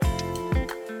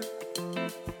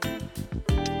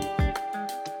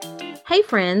Hey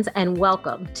friends, and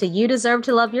welcome to You Deserve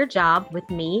to Love Your Job with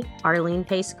me, Arlene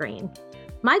Pace Green.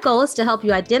 My goal is to help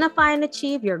you identify and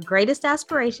achieve your greatest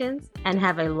aspirations and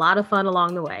have a lot of fun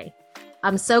along the way.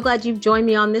 I'm so glad you've joined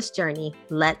me on this journey.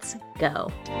 Let's go.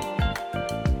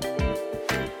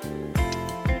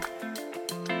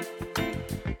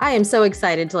 I am so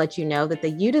excited to let you know that the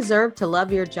You Deserve to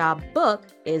Love Your Job book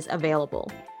is available.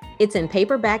 It's in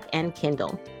paperback and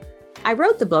Kindle. I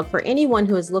wrote the book for anyone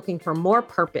who is looking for more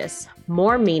purpose,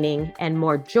 more meaning, and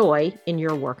more joy in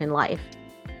your work and life.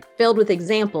 Filled with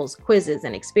examples, quizzes,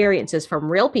 and experiences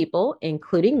from real people,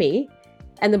 including me,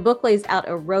 and the book lays out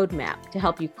a roadmap to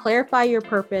help you clarify your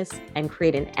purpose and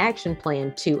create an action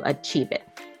plan to achieve it.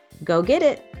 Go get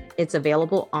it. It's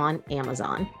available on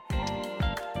Amazon.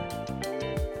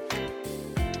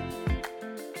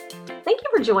 Thank you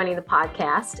for joining the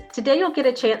podcast. Today, you'll get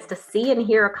a chance to see and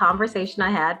hear a conversation I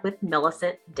had with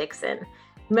Millicent Dixon.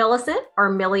 Millicent, or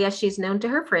Millie as she's known to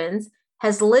her friends,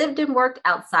 has lived and worked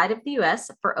outside of the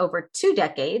U.S. for over 2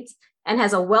 decades and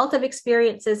has a wealth of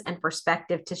experiences and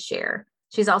perspective to share.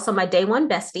 She's also my day one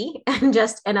bestie and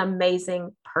just an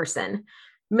amazing person.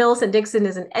 Millicent Dixon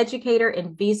is an educator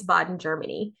in Wiesbaden,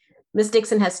 Germany. Ms.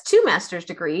 Dixon has 2 master's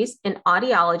degrees in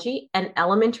audiology and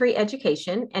elementary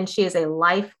education, and she is a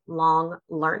lifelong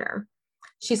learner.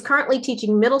 She's currently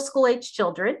teaching middle school age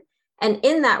children, and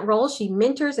in that role, she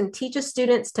mentors and teaches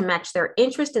students to match their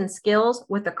interest and skills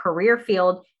with a career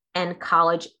field and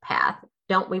college path.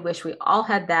 Don't we wish we all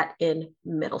had that in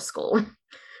middle school?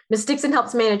 Ms. Dixon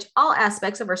helps manage all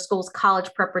aspects of her school's college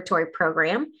preparatory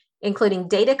program, including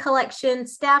data collection,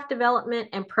 staff development,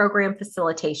 and program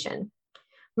facilitation.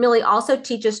 Millie also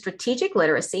teaches strategic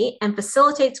literacy and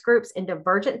facilitates groups in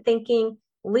divergent thinking,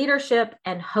 leadership,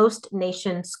 and host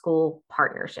nation school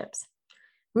partnerships.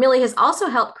 Millie has also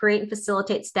helped create and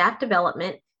facilitate staff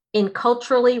development in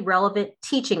culturally relevant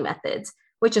teaching methods,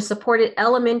 which has supported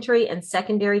elementary and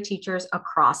secondary teachers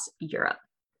across Europe.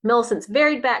 Millicent's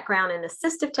varied background in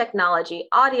assistive technology,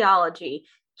 audiology,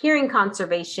 hearing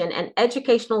conservation, and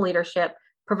educational leadership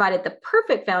provided the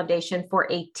perfect foundation for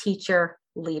a teacher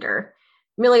leader.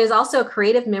 Millie is also a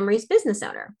Creative Memories business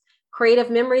owner. Creative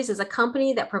Memories is a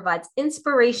company that provides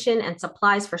inspiration and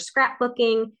supplies for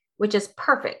scrapbooking, which is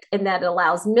perfect in that it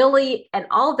allows Millie and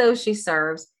all those she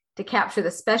serves to capture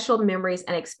the special memories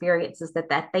and experiences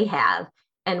that they have.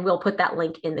 And we'll put that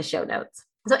link in the show notes.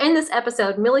 So in this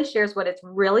episode, Millie shares what it's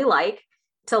really like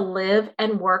to live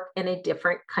and work in a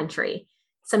different country,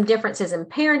 some differences in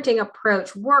parenting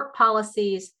approach, work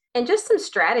policies, and just some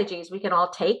strategies we can all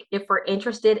take if we're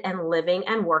interested in living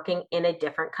and working in a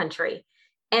different country.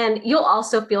 And you'll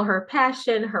also feel her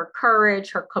passion, her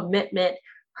courage, her commitment,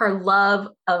 her love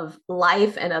of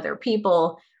life and other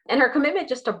people, and her commitment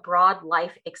just to broad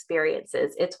life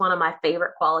experiences. It's one of my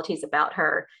favorite qualities about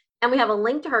her. And we have a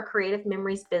link to her Creative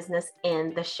Memories business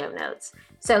in the show notes.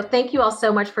 So thank you all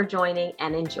so much for joining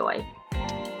and enjoy.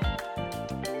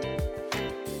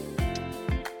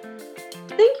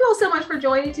 Thank you all so much for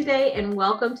joining today and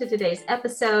welcome to today's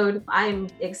episode. I'm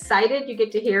excited you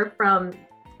get to hear from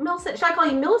Millicent. Should I call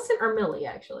you Millicent or Millie,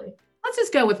 actually? Let's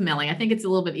just go with Millie. I think it's a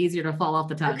little bit easier to fall off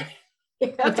the tongue.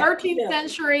 Okay. The 13th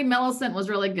century, Millicent was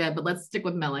really good, but let's stick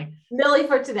with Millie. Millie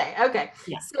for today. Okay.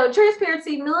 Yes. So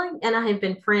transparency, Millie and I have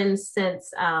been friends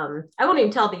since, I won't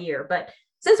even tell the year, but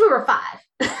since we were 5.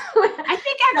 I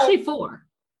think actually 4.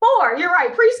 4, you're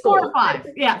right. Preschool. 4 or 5.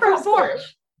 Yeah, 4.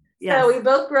 Yes. So we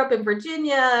both grew up in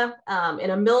Virginia, in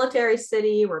a military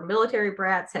city. We're military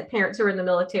brats, had parents who were in the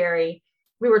military.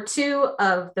 We were 2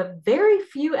 of the very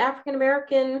few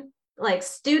African-American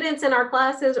students in our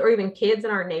classes or even kids in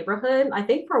our neighborhood. I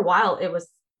think for a while it was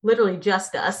literally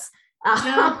just us.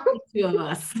 No, the 2 of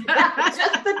us.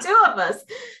 Just the 2 of us.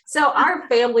 So our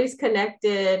families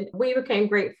connected. We became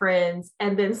great friends.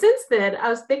 And then since then, I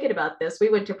was thinking about this. We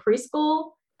went to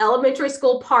preschool, elementary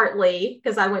school partly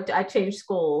because I changed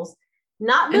schools,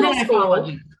 not middle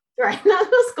school, right? Not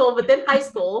middle school, but then high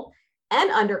school and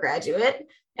undergraduate.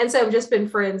 And so I've just been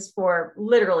friends for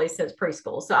literally since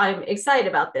preschool. So I'm excited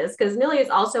about this because Millie is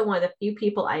also one of the few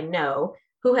people I know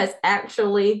who has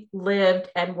actually lived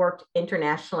and worked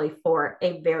internationally for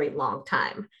a very long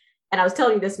time. And I was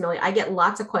telling you this, Millie, I get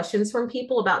lots of questions from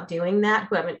people about doing that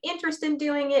who have an interest in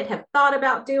doing it, have thought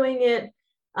about doing it,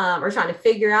 or trying to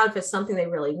figure out if it's something they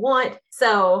really want.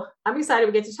 So I'm excited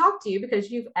we get to talk to you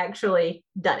because you've actually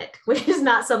done it, which is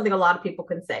not something a lot of people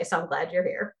can say. So I'm glad you're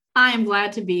here. I am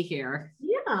glad to be here.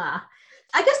 Yeah.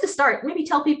 I guess to start, maybe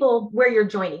tell people where you're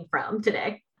joining from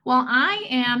today. Well, I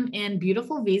am in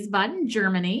beautiful Wiesbaden,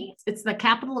 Germany. It's the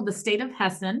capital of the state of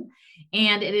Hessen,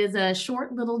 and it is a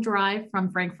short little drive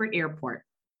from Frankfurt Airport.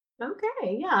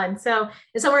 Okay, yeah. And so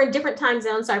we're in different time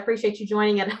zones, so I appreciate you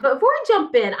joining it. But before I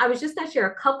jump in, I was just going to share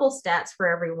a couple stats for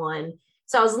everyone.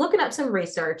 So I was looking up some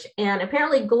research, and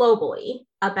apparently globally,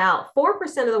 about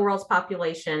 4% of the world's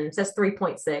population, says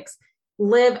 3.6,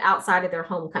 live outside of their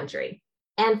home country.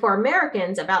 And for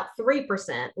Americans, about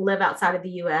 3% live outside of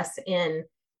the US in,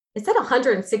 it said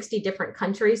 160 different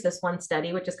countries, this one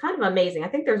study, which is kind of amazing. I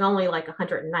think there's only like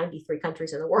 193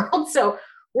 countries in the world. So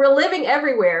we're living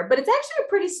everywhere, but it's actually a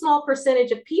pretty small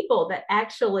percentage of people that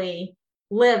actually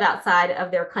live outside of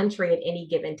their country at any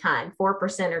given time,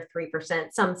 4% or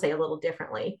 3%. Some say a little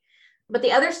differently. But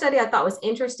the other study I thought was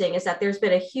interesting is that there's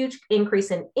been a huge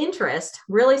increase in interest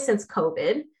really since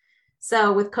COVID.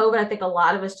 So with COVID, I think a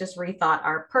lot of us just rethought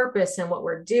our purpose and what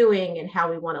we're doing and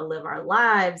how we want to live our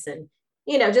lives, and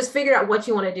just figure out what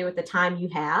you want to do with the time you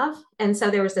have. And so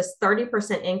there was this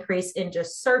 30% increase in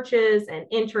just searches and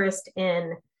interest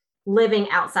in living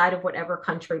outside of whatever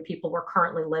country people were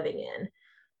currently living in.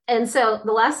 And so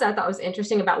the last I thought was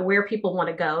interesting about where people want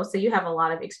to go. So you have a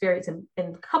lot of experience in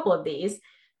a couple of these.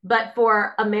 But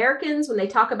for Americans, when they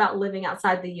talk about living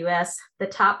outside the US, the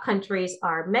top countries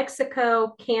are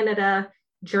Mexico, Canada,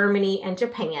 Germany, and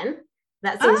Japan.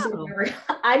 That seems to be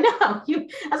I know.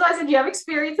 That's why I said you have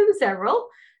experience in several.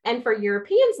 And for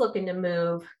Europeans looking to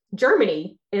move,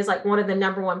 Germany is like one of the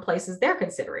number one places they're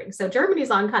considering. So Germany's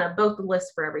on kind of both the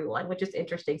lists for everyone, which is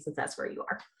interesting since that's where you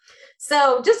are.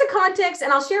 So just a context,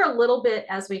 and I'll share a little bit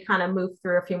as we kind of move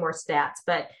through a few more stats,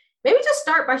 but maybe just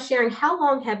start by sharing how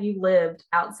long have you lived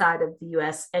outside of the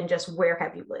US and just where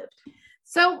have you lived?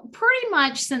 So pretty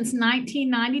much since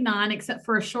 1999, except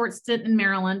for a short stint in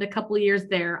Maryland, a couple of years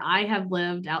there, I have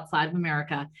lived outside of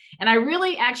America. And I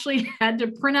really actually had to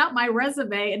print out my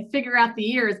resume and figure out the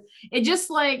years. It just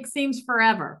like seems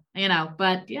forever,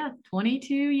 but yeah,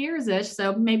 22 years-ish.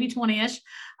 So maybe 20-ish,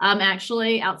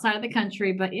 actually outside of the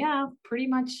country. But yeah, pretty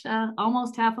much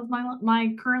almost half of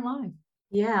my current life.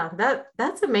 Yeah,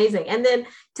 that's amazing. And then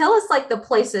tell us like the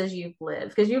places you've lived,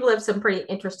 because you've lived some pretty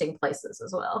interesting places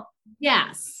as well.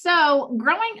 Yeah. So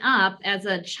growing up as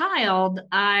a child,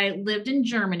 I lived in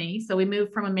Germany. So we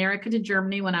moved from America to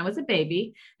Germany when I was a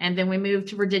baby. And then we moved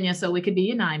to Virginia so we could be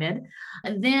united.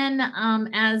 And then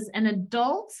as an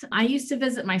adult, I used to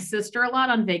visit my sister a lot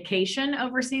on vacation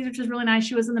overseas, which was really nice.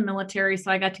 She was in the military.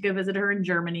 So I got to go visit her in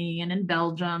Germany and in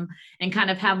Belgium and kind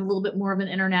of have a little bit more of an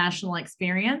international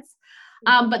experience.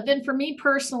 But then for me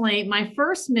personally, my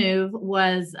first move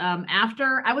was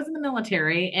after I was in the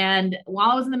military. And while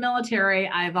I was in the military,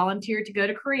 I volunteered to go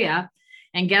to Korea.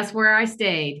 And guess where I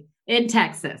stayed? In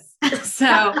Texas.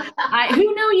 So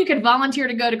who knew you could volunteer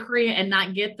to go to Korea and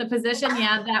not get the position?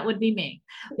 Yeah, that would be me.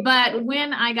 But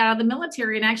when I got out of the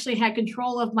military and actually had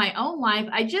control of my own life,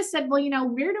 I just said, well,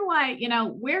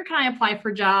 where can I apply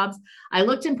for jobs? I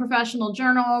looked in professional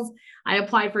journals. I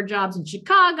applied for jobs in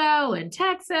Chicago and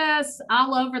Texas,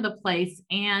 all over the place.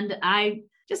 And I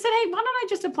just said, hey, why don't I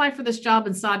just apply for this job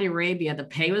in Saudi Arabia? The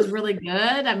pay was really good.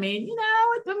 I mean,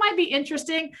 it might be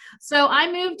interesting. So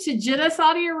I moved to Jeddah,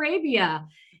 Saudi Arabia.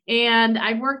 And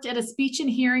I worked at a speech and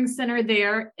hearing center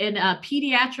there in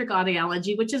pediatric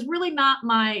audiology, which is really not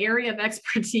my area of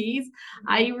expertise.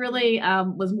 I really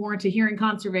was more into hearing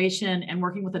conservation and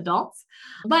working with adults.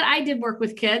 But I did work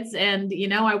with kids, and,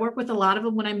 I worked with a lot of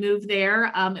them when I moved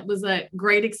there. It was a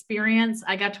great experience.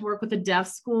 I got to work with a deaf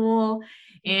school.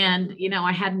 And,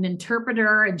 I had an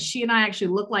interpreter, and she and I actually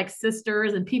looked like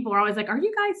sisters, and people were always like, are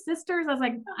you guys sisters? I was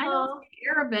like, I don't speak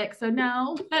Arabic, so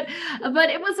no, but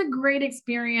it was a great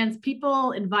experience.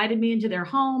 People invited me into their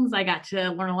homes. I got to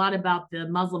learn a lot about the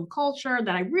Muslim culture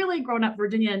that I really, growing up in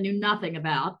Virginia, knew nothing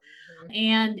about,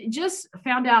 and just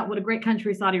found out what a great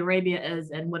country Saudi Arabia is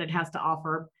and what it has to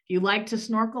offer. If you like to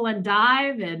snorkel and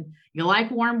dive and you like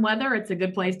warm weather, it's a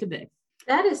good place to be.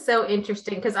 That is so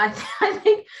interesting, because I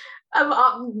think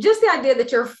just the idea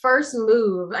that your first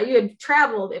move, you had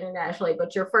traveled internationally,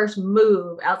 but your first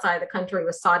move outside the country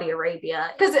was Saudi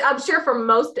Arabia. Because I'm sure for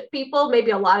most people,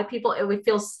 maybe a lot of people, it would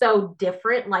feel so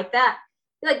different like that.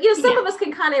 Like, some of us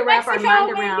can kind of wrap Mexico, our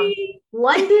mind around maybe.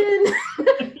 London,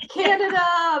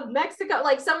 Canada, Mexico,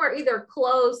 like somewhere either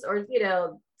close or,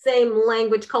 same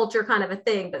language, culture kind of a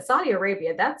thing. But Saudi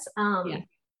Arabia, that's, that's really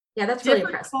impressive.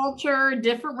 Different culture,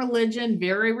 different religion,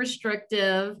 very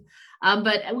restrictive.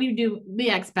 But we do, the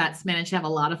expats manage to have a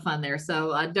lot of fun there.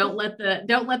 So don't let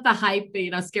the hype,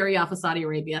 scare you off of Saudi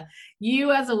Arabia.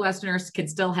 You as a Westerner can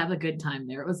still have a good time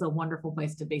there. It was a wonderful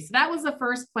place to be. So that was the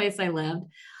first place I lived.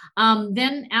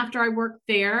 Then after I worked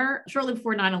there, shortly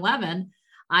before 9/11,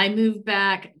 I moved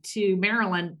back to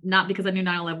Maryland, not because I knew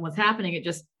 9/11 was happening. It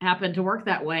just happened to work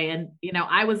that way. And,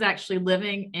 I was actually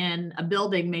living in a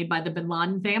building made by the Bin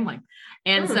Laden family.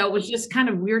 And so it was just kind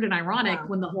of weird and ironic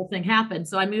when the whole thing happened.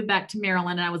 So I moved back to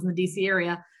Maryland and I was in the DC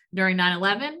area during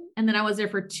 9/11. And then I was there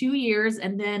for 2 years.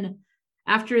 And then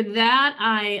after that,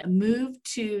 I moved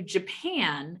to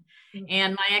Japan.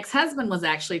 And my ex-husband was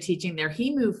actually teaching there.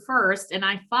 He moved first and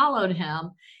I followed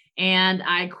him. And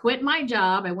I quit my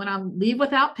job. I went on leave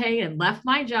without pay and left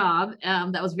my job.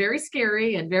 That was very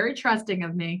scary and very trusting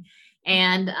of me.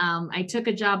 And I took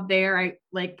a job there. I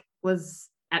was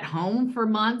at home for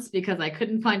months because I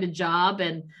couldn't find a job.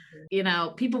 And,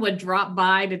 people would drop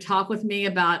by to talk with me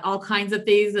about all kinds of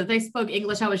things. If they spoke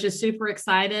English, I was just super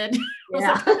excited.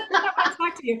 Yeah.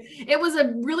 Talk to you. It was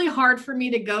really hard for me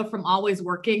to go from always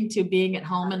working to being at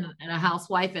home and a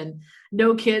housewife and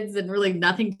no kids and really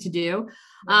nothing to do.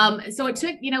 So it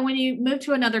took, when you move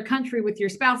to another country with your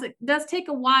spouse, it does take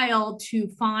a while to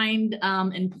find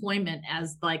employment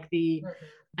as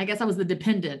I guess I was the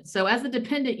dependent. So as the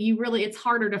dependent, it's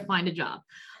harder to find a job.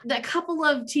 A couple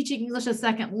of teaching English as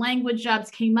second language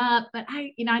jobs came up, but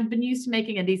I'd been used to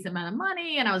making a decent amount of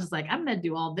money. And I was just like, I'm going to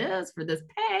do all this for this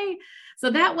pay.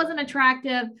 So that wasn't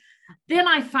attractive. Then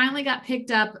I finally got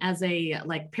picked up as a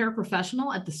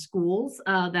paraprofessional at the schools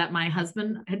that my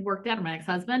husband had worked at, or my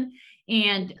ex-husband.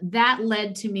 And that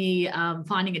led to me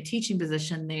finding a teaching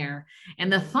position there.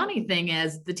 And the funny thing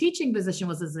is the teaching position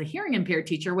was as a hearing impaired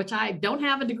teacher, which I don't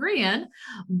have a degree in,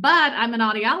 but I'm an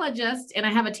audiologist and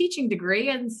I have a teaching degree.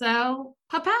 And so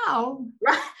pow,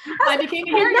 I became a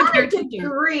hearing impaired teacher.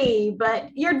 Degree, but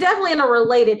you're definitely in a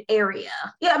related area.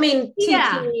 Yeah, I mean,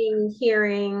 teaching,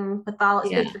 hearing,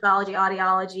 pathology, speech pathology,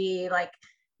 audiology,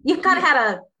 you kind of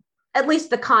had at least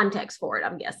the context for it,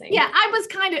 I'm guessing. Yeah,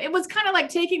 it was kind of like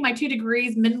taking my two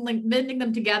degrees, mending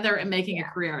them together and making a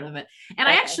career out of it. And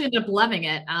I actually ended up loving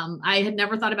it. I had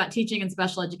never thought about teaching in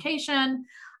special education.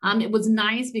 It was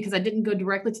nice because I didn't go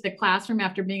directly to the classroom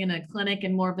after being in a clinic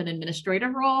and more of an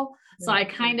administrative role. So I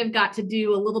kind of got to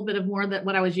do a little bit of more than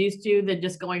what I was used to than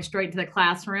just going straight to the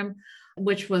classroom,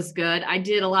 which was good. I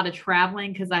did a lot of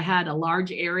traveling because I had a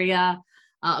large area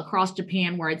across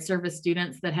Japan where I'd service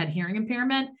students that had hearing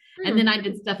impairment. And then I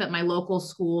did stuff at my local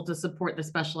school to support the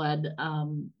special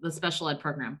ed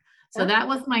program. So that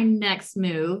was my next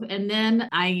move. And then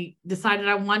I decided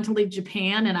I wanted to leave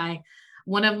Japan. And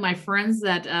one of my friends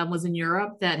that was in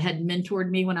Europe that had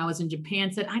mentored me when I was in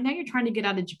Japan said, I know you're trying to get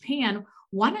out of Japan.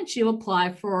 Why don't you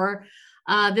apply for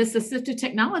this assistive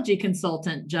technology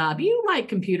consultant job? You like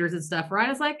computers and stuff, right?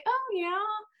 I was like, oh yeah.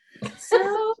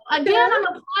 So again, I'm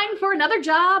applying for another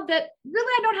job that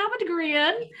really I don't have a degree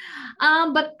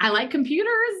in, but I like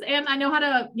computers and I know how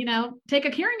to, take a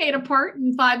hearing aid apart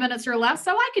in 5 minutes or less,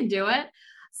 so I can do it.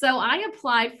 So I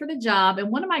applied for the job,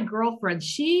 and one of my girlfriends,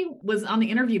 she was on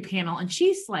the interview panel, and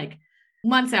she's like,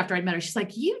 months after I met her, she's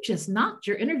like, you just knocked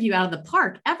your interview out of the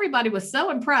park. Everybody was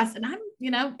so impressed, and I'm,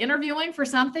 interviewing for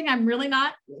something I'm really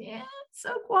not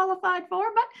so qualified for,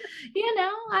 but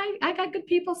I got good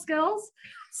people skills.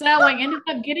 So I ended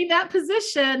up getting that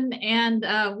position. And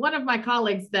one of my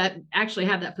colleagues that actually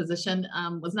had that position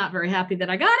was not very happy that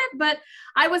I got it, but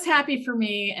I was happy for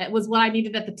me. It was what I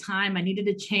needed at the time. I needed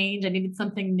a change. I needed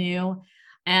something new.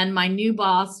 And my new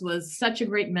boss was such a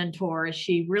great mentor.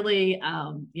 She really,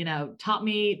 taught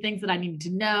me things that I needed to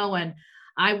know. And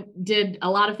I did a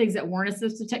lot of things that weren't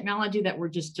assistive technology, that were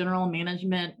just general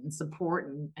management and support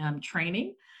and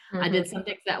training. I did some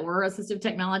things that were assistive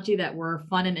technology that were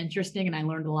fun and interesting, and I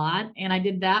learned a lot. And I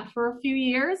did that for a few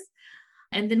years.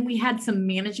 And then we had some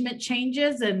management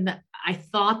changes, and I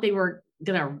thought I was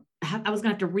going to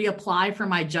have to reapply for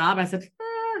my job. I said,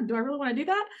 do I really want to do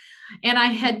that? And I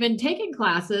had been taking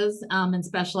classes in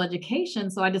special education,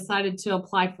 so I decided to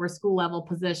apply for a school level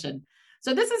position.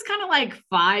 So this is kind of like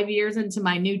 5 years into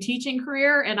my new teaching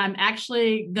career, and I'm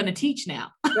actually going to teach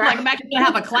now. I'm actually going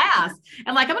to have a class,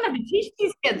 and I'm going to have to teach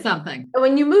these kids something.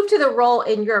 When you moved to the role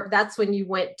in Europe, that's when you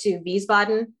went to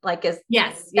Wiesbaden,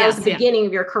 yes, that was the beginning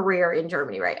of your career in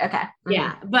Germany, right? Okay.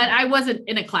 Yeah, but I wasn't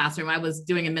in a classroom. I was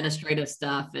doing administrative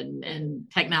stuff and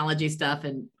technology stuff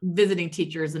and visiting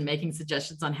teachers and making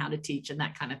suggestions on how to teach and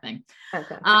that kind of thing.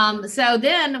 Okay. So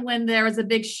then when there was a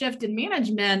big shift in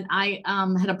management, I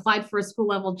had applied for a school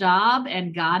level job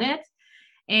and got it,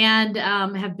 and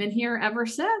have been here ever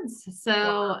since. So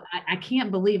wow. I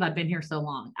can't believe I've been here so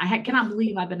long. I cannot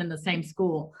believe I've been in the same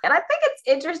school. And I think it's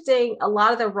interesting, a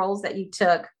lot of the roles that you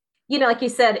took, like you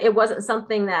said, it wasn't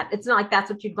something it's not like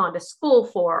that's what you'd gone to school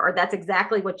for, or that's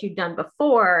exactly what you'd done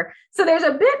before. So there's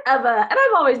a bit of and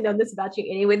I've always known this about you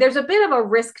anyway, there's a bit of a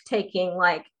risk taking,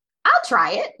 I'll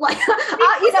try it. Like,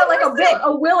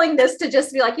 a willingness to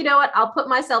just be like, you know what, I'll put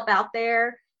myself out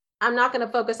there. I'm not going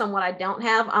to focus on what I don't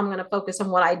have. I'm going to focus on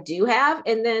what I do have.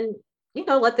 And then,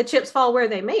 let the chips fall where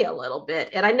they may a little bit.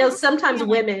 And I know sometimes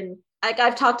women, like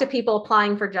I've talked to people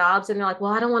applying for jobs and they're like,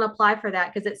 well, I don't want to apply for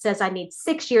that because it says I need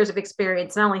 6 years of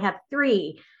experience and I only have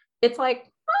 3. It's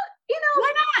like,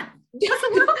 why not?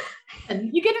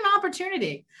 You get an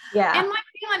opportunity. Yeah. And my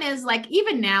feeling is like,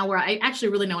 even now where I actually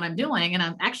really know what I'm doing and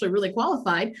I'm actually really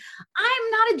qualified,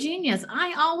 I'm not a genius.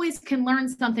 I always can learn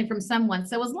something from someone.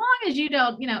 So as long as you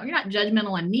don't, you're not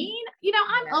judgmental and mean,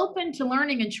 I'm open to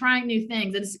learning and trying new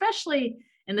things, and especially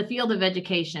in the field of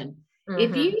education.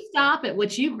 If you stop at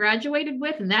what you graduated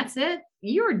with and that's it,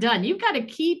 you're done. You've got to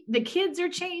keep, the kids are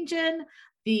changing,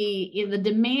 the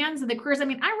demands of the careers. I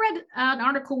mean, I read an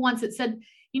article once that said,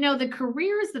 the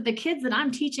careers that the kids that I'm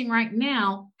teaching right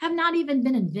now have not even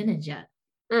been invented yet.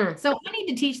 So I need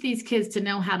to teach these kids to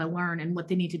know how to learn and what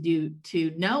they need to do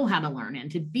to know how to learn and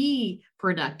to be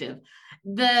productive.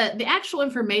 The actual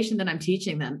information that I'm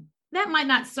teaching them, that might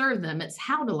not serve them. It's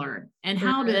how to learn and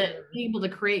how to be able to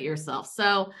create yourself.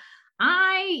 So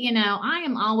I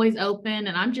am always open,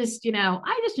 and I'm just,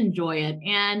 I just enjoy it.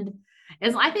 And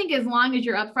I think as long as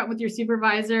you're upfront with your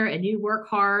supervisor and you work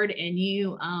hard and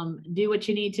you do what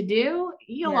you need to do,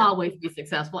 you'll always be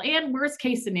successful. And worst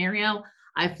case scenario,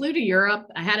 I flew to Europe.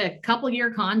 I had a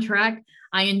couple-year contract.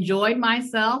 I enjoyed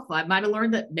myself. I might have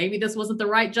learned that maybe this wasn't the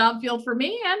right job field for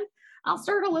me, and I'll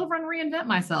start all over and reinvent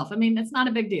myself. I mean, it's not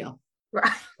a big deal.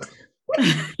 Right.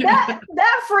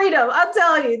 that freedom, I'm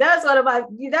telling you, that's one of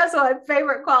my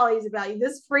favorite qualities about you,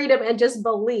 this freedom and just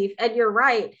belief. And you're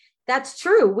right. That's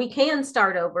true. We can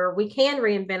start over. We can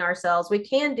reinvent ourselves. We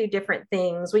can do different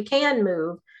things. We can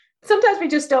move. Sometimes we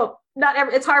just don't,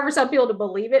 it's hard for some people to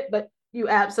believe it, but you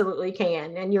absolutely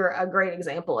can. And you're a great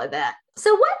example of that.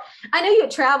 So I know you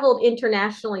had traveled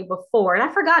internationally before, and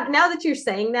I forgot, now that you're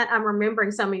saying that, I'm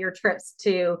remembering some of your trips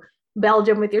to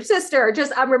Belgium with your sister,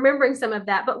 I'm remembering some of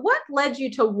that. But what led you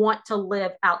to want to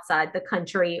live outside the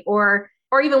country, or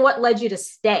even what led you to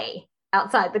stay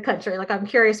outside the country? Like, I'm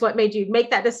curious what made you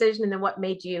make that decision, and then what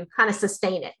made you kind of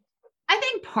sustain it. I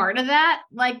think part of that,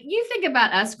 like, you think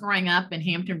about us growing up in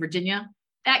Hampton, Virginia,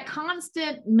 that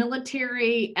constant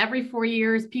military, every 4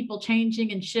 years, people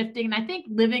changing and shifting. And I think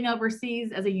living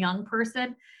overseas as a young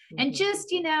person, and just,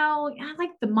 I like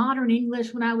the modern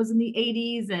English when I was in the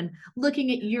 80s and looking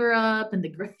at Europe and the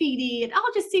graffiti, it all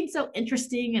just seemed so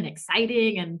interesting and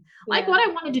exciting and like what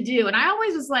I wanted to do. And I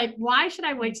always was like, why should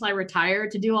I wait till I retire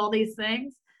to do all these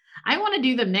things? I want to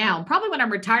do them now. Probably when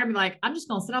I'm retired, I'll be like, I'm just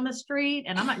going to sit on the street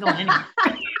and I'm not going anywhere.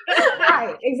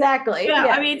 Right, exactly. Yeah.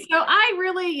 I mean, so I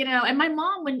really, and my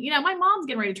mom, my mom's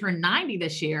getting ready to turn 90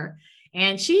 this year.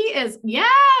 And she is,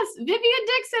 yes, Vivian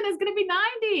Dixon is going to be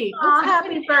 90. Oh,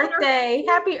 happy birthday.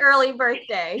 Happy early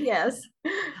birthday. Yes.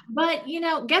 But,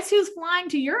 guess who's flying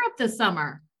to Europe this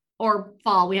summer or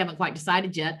fall? We haven't quite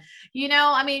decided yet.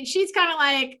 I mean, she's kind of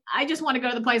like, I just want to go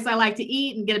to the place I like to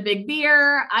eat and get a big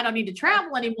beer. I don't need to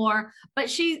travel anymore. But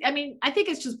I think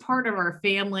it's just part of our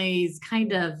family's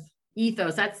kind of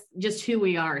ethos. That's just who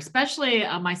we are, especially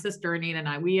my sister Anita and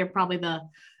I. We are probably the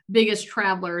biggest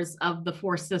travelers of the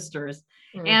 4 sisters.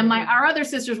 And our other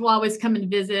sisters will always come and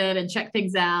visit and check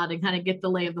things out and kind of get the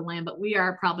lay of the land, but we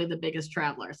are probably the biggest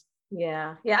travelers.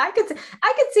 Yeah. I could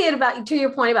see it to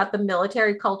your point about the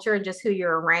military culture and just who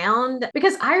you're around,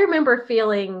 because I remember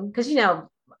feeling, because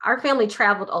our family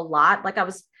traveled a lot. Like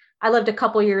I lived a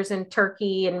couple years in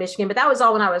Turkey and Michigan, but that was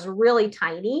all when I was really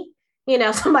tiny.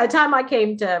 So by the time I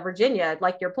came to Virginia,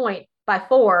 like your point, by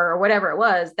 4 or whatever it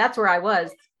was, that's where I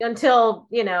was until,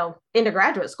 into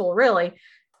graduate school, really.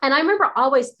 And I remember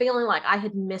always feeling like I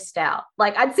had missed out.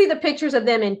 Like I'd see the pictures of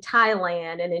them in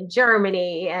Thailand and in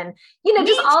Germany and,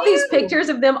 just all these pictures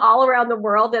of them all around the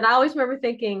world. And I always remember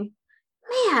thinking,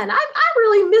 man, I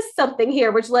really missed something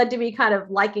here, which led to me kind of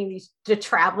liking to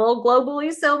travel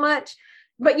globally so much.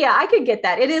 But yeah, I could get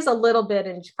that. It is a little bit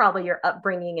in probably your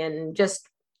upbringing and just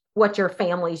what your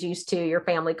family's used to, your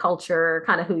family culture,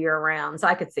 kind of who you're around. So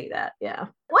I could see that. Yeah.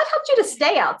 What helped you to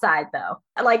stay outside though?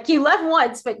 Like you left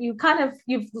once, but you've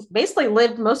basically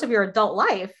lived most of your adult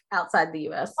life outside the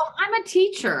US. Well, I'm a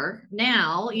teacher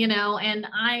now, and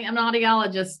I am an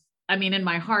audiologist. I mean, in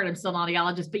my heart, I'm still an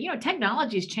audiologist, but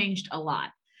technology's changed a lot.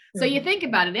 So you think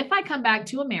about it, if I come back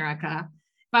to America,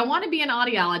 if I want to be an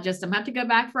audiologist, I'm going to have to go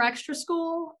back for extra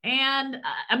school and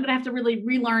I'm going to have to really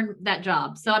relearn that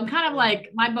job. So I'm kind of like,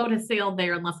 my boat has sailed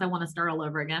there unless I want to start all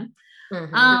over again.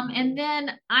 And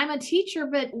then I'm a teacher,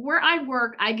 but where I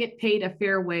work, I get paid a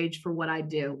fair wage for what I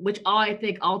do, which I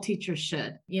think all teachers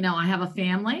should. I have a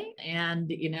family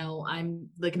and, I'm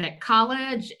looking at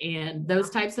college and those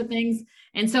types of things.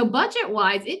 And so budget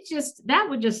wise,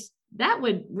 that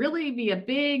would really be a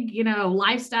big,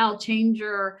 lifestyle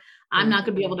changer. I'm not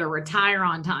going to be able to retire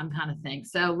on time kind of thing.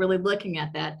 So really looking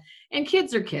at that, and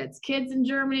kids are kids in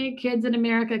Germany, kids in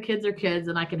America, kids are kids,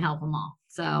 and I can help them all.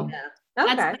 So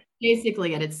that's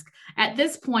basically it. It's at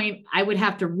this point, I would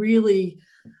have to really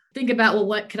think about, well,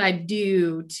 what could I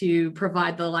do to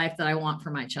provide the life that I want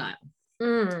for my child?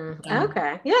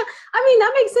 Okay. Yeah. I mean,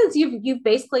 that makes sense.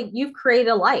 You've created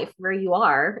a life where you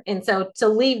are. And so to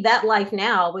leave that life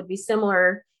now could be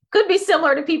similar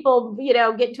to people,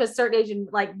 getting to a certain age and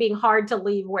like being hard to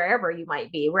leave wherever you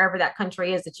might be, wherever that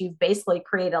country is, that you've basically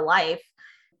created a life.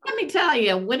 Let me tell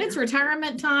you, when it's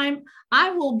retirement time,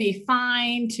 I will be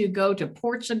fine to go to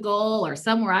Portugal or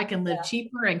somewhere I can live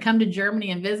cheaper and come to Germany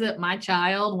and visit my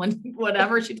child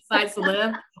whatever she decides to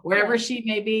live, wherever she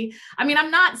may be. I mean,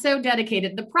 I'm not so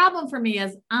dedicated. The problem for me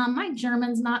is my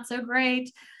German's not so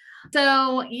great.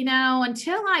 So,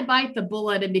 until I bite the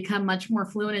bullet and become much more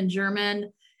fluent in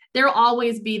German, there'll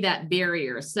always be that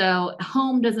barrier. So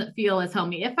home doesn't feel as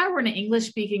homey. If I were in an English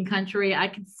speaking country, I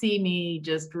could see me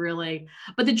just really,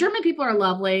 but the German people are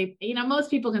lovely.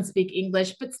 Most people can speak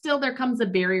English, but still there comes a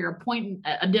barrier, a point,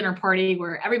 a dinner party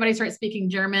where everybody starts speaking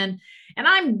German and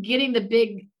I'm getting the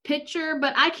big picture,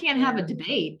 but I can't have a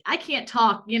debate. I can't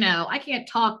talk, I can't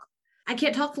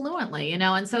talk fluently,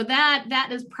 and so that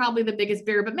is probably the biggest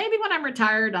barrier, but maybe when I'm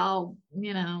retired, I'll,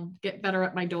 get better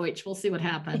at my Deutsch. We'll see what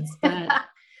happens.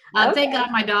 But thank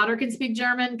God my daughter can speak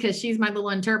German because she's my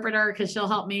little interpreter, because she'll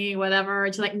help me, whatever.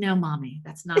 And she's like, no, mommy,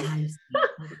 that's not how you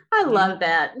speak. I love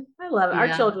that. I love it. Our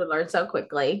children learn so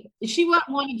quickly. She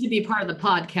wanted to be part of the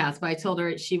podcast, but I told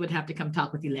her she would have to come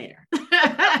talk with you later.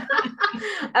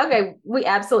 Okay. We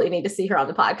absolutely need to see her on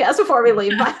the podcast before we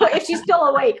leave. By the way, if she's still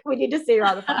awake, we need to see her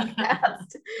on the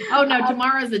podcast. Oh no,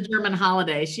 tomorrow's a German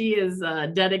holiday. She is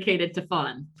dedicated to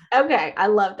fun. Okay. I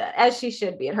love that, as she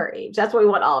should be at her age. That's what we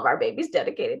want all of our babies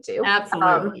dedicated to.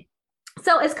 Absolutely.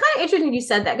 So it's kind of interesting you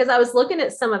said that, because I was looking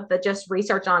at some of the just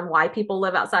research on why people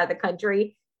live outside the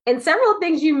country, and several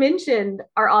things you mentioned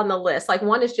are on the list. Like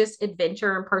one is just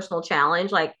adventure and personal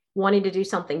challenge, like wanting to do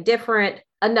something different.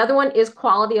 Another one is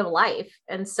quality of life.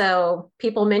 And so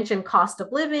people mention cost of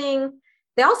living.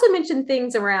 They also mentioned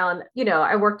things around,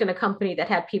 I worked in a company that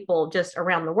had people just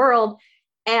around the world.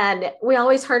 And we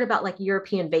always heard about like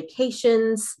European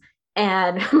vacations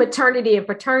and maternity and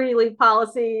paternity leave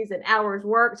policies and hours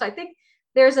worked. So I think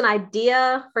there's an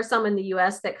idea for some in the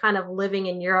US that kind of living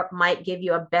in Europe might give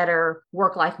you a better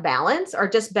work-life balance or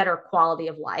just better quality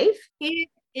of life. It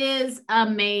is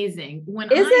amazing.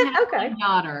 When I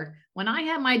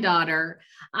had my daughter,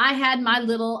 I had my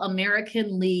little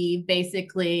American leave,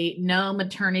 basically no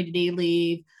maternity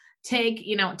leave. Take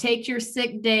your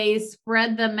sick days,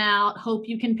 spread them out, hope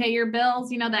you can pay your bills,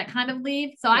 that kind of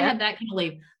leave. So I had that kind of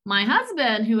leave. My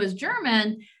husband, who is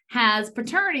German, has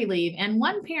paternity leave, and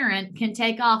one parent can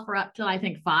take off for up to, I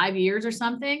think, 5 years or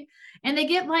something. And they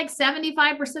get like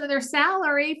 75% of their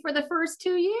salary for the first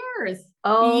 2 years.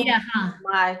 Oh, yeah.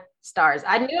 My stars.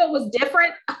 I knew it was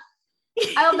different.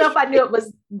 I don't know if I knew it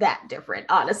was that different,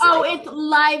 honestly. Oh, it's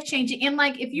life-changing. And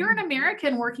like, if you're an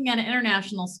American working at an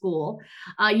international school,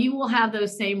 you will have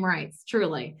those same rights,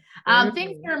 truly.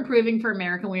 Things are improving for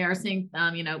America. We are seeing,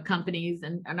 companies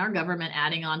and our government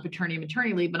adding on paternity and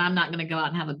maternity leave, but I'm not going to go out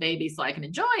and have a baby so I can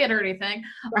enjoy it or anything.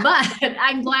 Right. But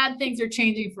I'm glad things are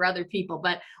changing for other people.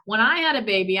 But when I had a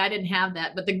baby, I didn't have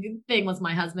that. But the good thing was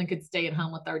my husband could stay at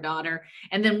home with our daughter.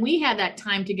 And then we had that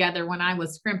time together when I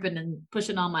was scrimping and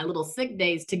pushing all my little sick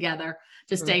days together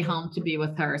to stay home to be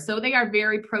with her. So they are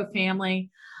very pro-family.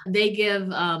 They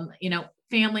give,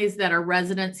 families that are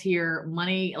residents here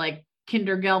money, like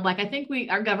kindergeld. Like I think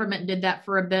our government did that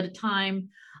for a bit of time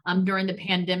during the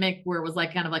pandemic, where it was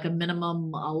like kind of like a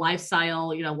minimum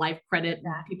lifestyle, life credit.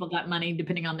 Yeah. People got money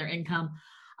depending on their income.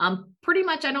 Pretty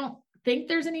much, I don't think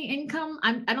there's any income.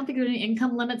 I don't think there's any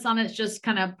income limits on it. It's just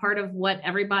kind of part of what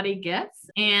everybody gets.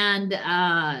 And,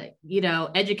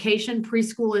 education,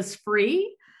 preschool is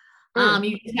free.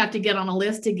 You just have to get on a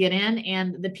list to get in,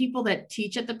 and the people that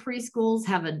teach at the preschools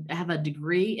have a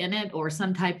degree in it or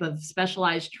some type of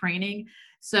specialized training.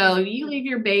 So you leave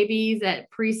your babies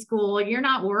at preschool, you're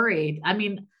not worried. I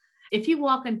mean, if you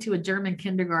walk into a German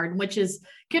kindergarten,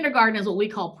 kindergarten is what we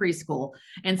call preschool.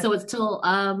 And so it's till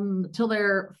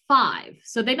they're 5.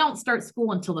 So they don't start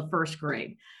school until the first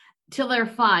grade, till they're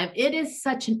 5. It is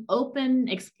such an open,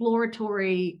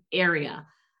 exploratory area.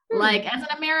 Like as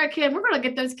an American, we're going to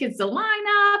get those kids to line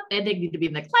up and they need to be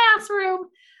in the classroom.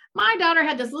 My daughter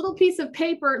had this little piece of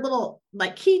paper, little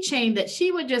like keychain that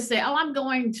she would just say, "Oh, I'm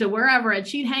going to wherever," and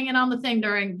she'd hang it on the thing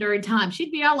during time.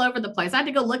 She'd be all over the place. I had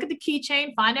to go look at the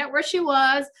keychain, find out where she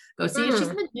was, go see if she's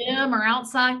in the gym or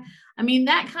outside. I mean,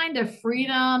 that kind of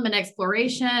freedom and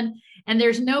exploration, and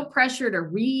there's no pressure to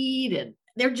read, and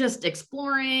they're just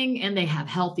exploring, and they have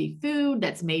healthy food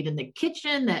that's made in the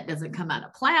kitchen that doesn't come out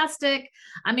of plastic.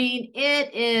 I mean,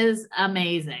 it is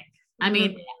amazing. I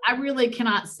mean, I really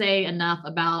cannot say enough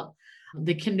about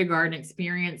the kindergarten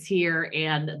experience here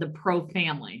and the pro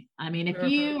family. I mean, if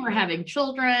you are having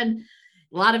children,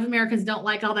 a lot of Americans don't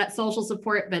like all that social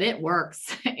support, but it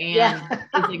works and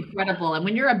it's incredible. And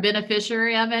when you're a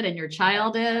beneficiary of it and your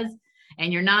child is,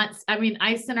 and you're not, I mean,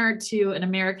 I sent her to an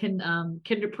American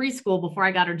preschool before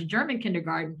I got her to German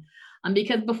kindergarten.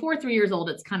 Because before 3 years old,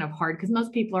 it's kind of hard because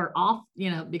most people are off,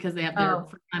 because they have their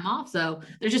free time off. So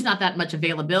there's just not that much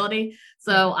availability.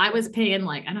 So I was paying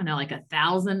like, I don't know, like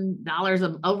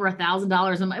 $1,000, over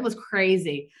 $1,000 a month. It was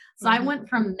crazy. So I went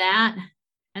from that,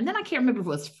 and then I can't remember if it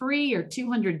was free or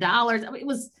 $200. I mean, it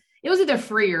was either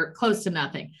free or close to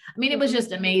nothing. I mean, it was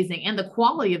just amazing. And the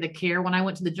quality of the care when I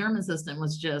went to the German system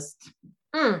was just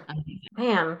man,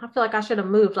 I feel like I should have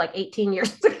moved like 18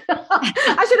 years ago.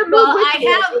 I should have moved.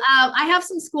 Well, I have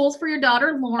some schools for your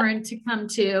daughter, Lauren, to come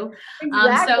to.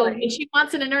 Exactly. So if she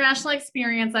wants an international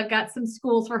experience, I've got some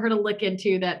schools for her to look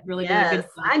into that really do a good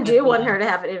job. I do want her to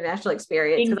have an international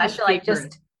experience because I feel like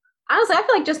honestly, I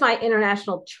feel like just my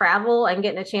international travel and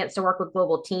getting a chance to work with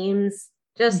global teams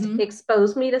just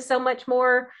exposed me to so much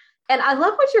more. And I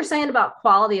love what you're saying about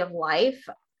quality of life.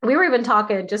 We were even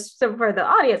talking, just for the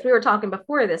audience, we were talking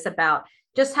before this about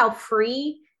just how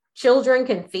free children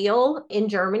can feel in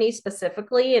Germany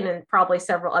specifically, and in probably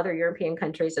several other European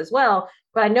countries as well.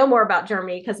 But I know more about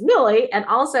Germany because Millie, and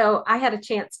also I had a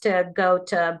chance to go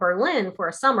to Berlin for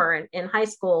a summer in high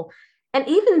school. And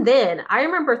even then, I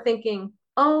remember thinking,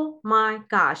 oh my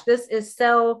gosh, this is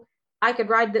so, I could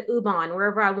ride the U-Bahn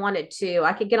wherever I wanted to.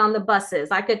 I could get on the buses.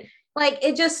 I could,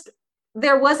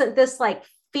 there wasn't this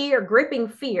gripping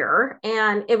fear.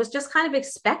 And it was just kind of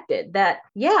expected that,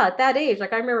 at that age,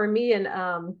 like I remember me and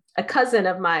a cousin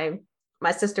of my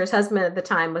sister's husband at the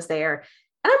time was there.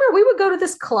 And I remember we would go to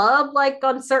this club like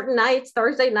on certain nights,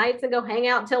 Thursday nights, and go hang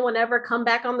out till whenever, come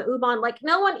back on the U-Bahn. Like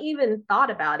no one even thought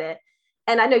about it.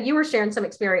 And I know you were sharing some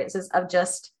experiences of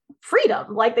just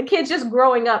freedom. Like the kids just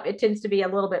growing up, it tends to be a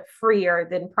little bit freer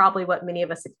than probably what many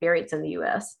of us experience in the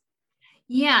US.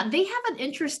 Yeah, they have an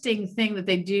interesting thing that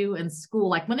they do in school.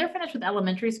 Like when they're finished with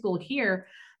elementary school here,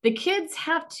 the kids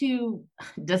have to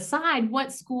decide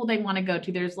what school they want to go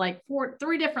to. There's like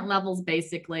three different levels,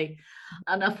 basically,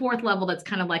 and a fourth level that's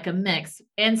kind of like a mix.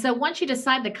 And so once you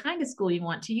decide the kind of school you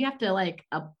want to, you have to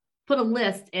put a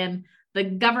list, and the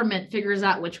government figures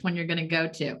out which one you're going to go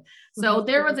to. So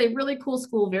there was a really cool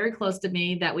school very close to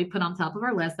me that we put on top of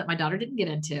our list that my daughter didn't get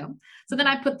into. So then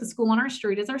I put the school on our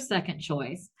street as our second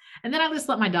choice. And then I just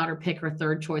let my daughter pick her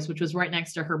third choice, which was right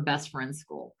next to her best friend's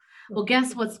school. Well,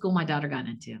 guess what school my daughter got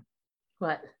into?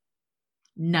 What?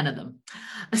 None of them.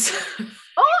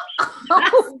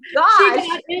 Oh gosh. She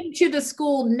got into the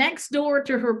school next door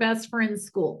to her best friend's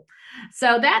school.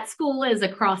 So that school is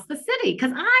across the city,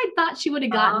 because I thought she would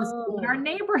have gotten to school in our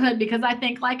neighborhood, because I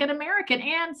think like an American,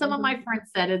 and some of my friends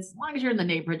said, as long as you're in the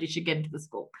neighborhood, you should get into the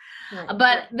school. Right.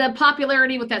 But the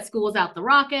popularity with that school was out the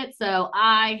rocket. So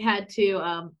I had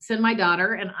to send my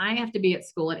daughter, and I have to be at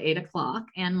school at 8:00,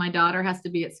 and my daughter has to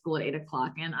be at school at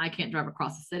 8:00, and I can't drive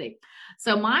across the city.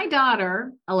 So my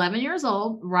daughter, 11 years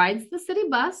old, rides the city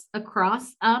bus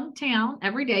across town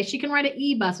every day. She can ride an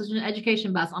e-bus, which is an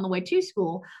education bus, on the way to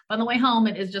school. But on the way home,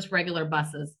 it is just regular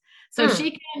buses. So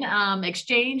she can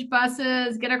exchange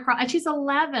buses, get across, and she's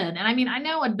 11. And I mean, I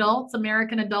know adults,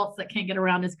 American adults, that can't get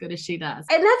around as good as she does.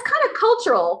 And that's kind of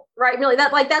cultural, right, Millie?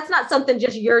 That's not something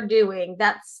just you're doing.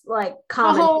 That's like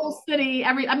common. The whole city,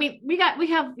 we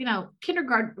have,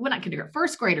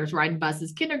 first graders riding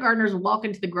buses, kindergartners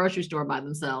walking to the grocery store by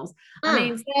themselves. I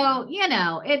mean, so,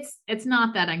 it's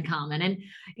not that uncommon.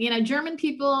 And, German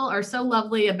people are so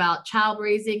lovely about child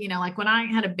raising. Like when I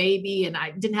had a baby and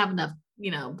I didn't have enough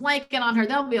blanket on her,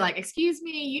 they'll be like, excuse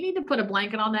me, you need to put a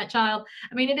blanket on that child.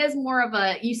 I mean, it is more of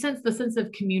you sense the sense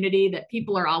of community, that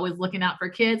people are always looking out for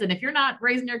kids. And if you're not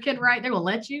raising your kid right, they will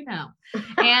let you know. And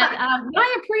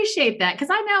I appreciate that, because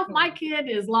I know if my kid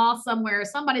is lost somewhere,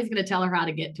 somebody's going to tell her how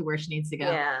to get to where she needs to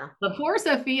go. Yeah. But poor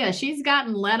Sophia, she's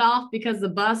gotten let off because the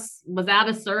bus was out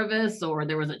of service, or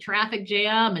there was a traffic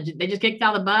jam and they just kicked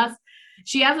out the bus.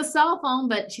 She has a cell phone,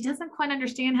 but she doesn't quite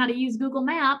understand how to use Google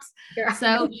Maps. Yeah.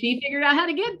 So she figured out how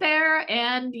to get there,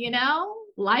 and,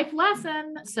 life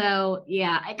lesson. So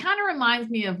yeah, it kind of reminds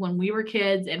me of when we were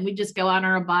kids and we just go out on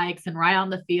our bikes and ride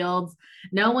on the fields.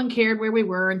 No one cared where we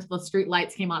were until the street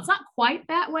lights came on. It's not quite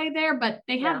that way there, but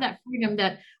they have that freedom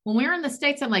that when we were in the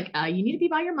States, I'm like, you need to be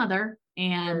by your mother,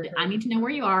 and I need to know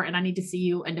where you are, and I need to see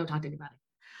you, and don't talk to anybody.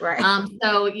 Right.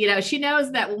 So, she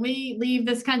knows that when we leave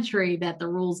this country, that the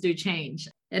rules do change,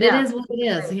 and it is what it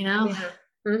is, Yeah.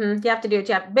 You have to do what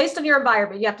you have based on your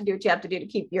environment. You have to do what you have to do to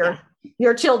keep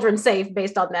your children safe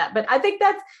based on that. But I think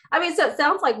so it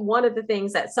sounds like one of the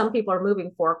things that some people are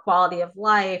moving for, quality of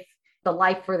life, the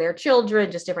life for their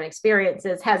children, just different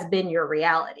experiences, has been your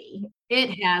reality.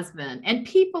 It has been. And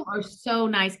people are so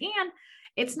nice. And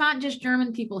it's not just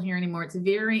German people here anymore. It's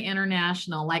very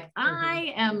international. Like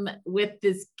I am with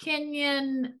this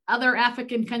Kenyan, other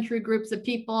African country groups of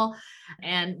people,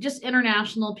 and just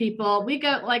international people. We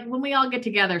go, like when we all get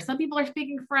together, some people are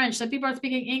speaking French, some people are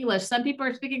speaking English, some people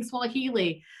are speaking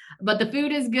Swahili, but the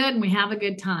food is good and we have a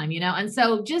good time, And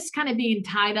so just kind of being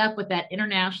tied up with that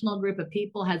international group of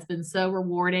people has been so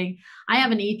rewarding. I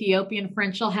have an Ethiopian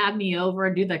friend. She'll have me over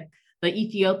and do the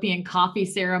Ethiopian coffee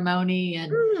ceremony.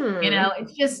 And,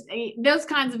 it's just those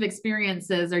kinds of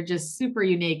experiences are just super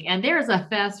unique. And there's a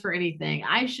fest for anything.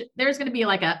 There's going to be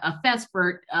like a fest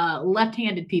for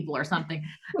left-handed people or something,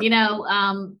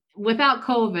 without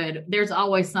COVID, there's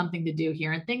always something to do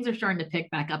here, and things are starting to pick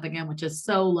back up again, which is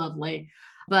so lovely.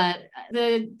 But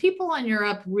the people in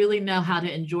Europe really know how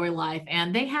to enjoy life,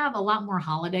 and they have a lot more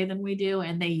holiday than we do,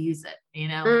 and they use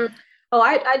it, Oh,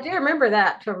 I do remember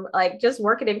that from like just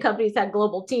working in companies that had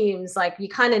global teams. Like you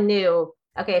kind of knew,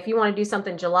 okay, if you want to do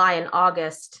something July and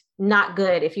August, not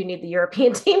good if you need the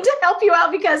European team to help you out,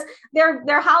 because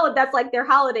their holiday, that's like their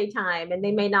holiday time. And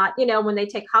they may not, when they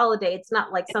take holiday, it's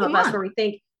not like some of us where we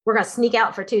think we're going to sneak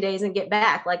out for 2 days and get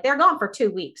back. Like they're gone for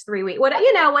 2 weeks, 3 weeks,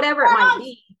 whatever it might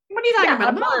be. What are you talking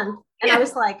about? A month. And I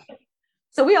was like,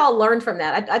 so we all learned from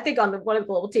that. I think on one of the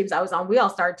global teams I was on, we all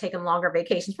started taking longer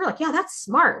vacations. We're like, yeah, that's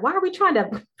smart. Why are we trying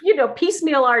to,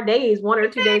 piecemeal our days 1 or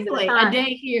 2 days at a time? A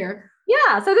day here.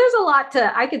 Yeah. So there's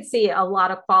I could see a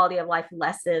lot of quality of life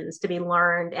lessons to be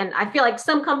learned. And I feel like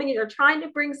some companies are trying to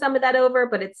bring some of that over,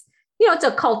 but it's, it's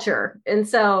a culture. And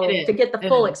so to get the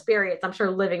full experience, I'm sure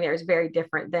living there is very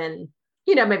different than,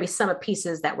 maybe some of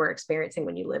pieces that we're experiencing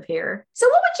when you live here. So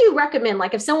what would you recommend?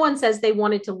 Like if someone says they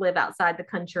wanted to live outside the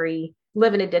country,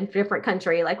 live in a different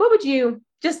country, like what would you,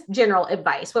 just general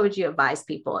advice, what would you advise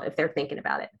people if they're thinking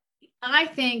about it? I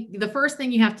think the first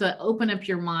thing you have to open up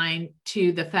your mind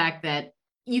to the fact that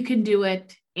you can do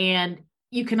it and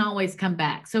you can always come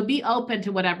back. So be open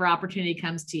to whatever opportunity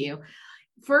comes to you.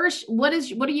 First, what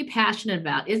are you passionate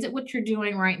about? Is it what you're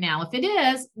doing right now? If it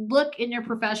is, look in your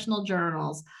professional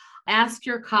journals, ask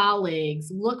your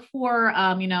colleagues, look for,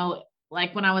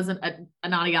 like when I was an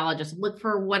audiologist, look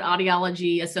for what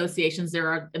audiology associations there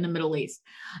are in the Middle East.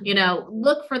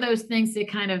 Look for those things that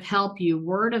kind of help you,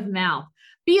 word of mouth.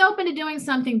 Be open to doing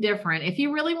something different. If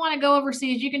you really want to go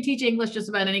overseas, you can teach English just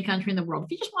about any country in the world.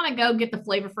 If you just want to go get the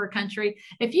flavor for a country,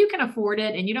 if you can afford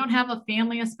it and you don't have a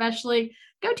family especially,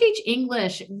 go teach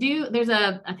English.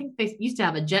 I think they used to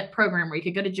have a JET program where you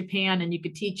could go to Japan and you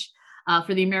could teach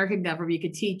for the American government, you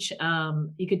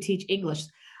could teach English.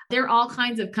 There are all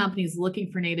kinds of companies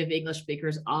looking for native English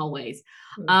speakers always.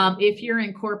 If you're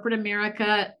in corporate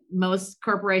America, most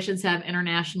corporations have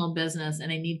international business and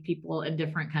they need people in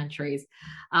different countries.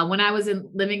 When I was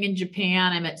living in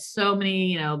Japan, I met so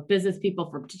many, business people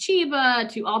from Toshiba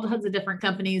to all kinds of different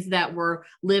companies that were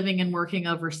living and working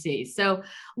overseas. So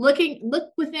look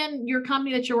within your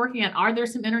company that you're working at. Are there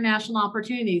some international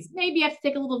opportunities? Maybe you have to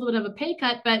take a little bit of a pay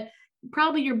cut, but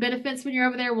probably your benefits when you're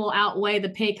over there will outweigh the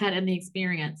pay cut and the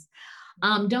experience.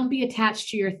 Don't be attached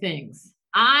to your things.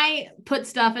 I put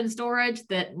stuff in storage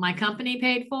that my company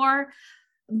paid for,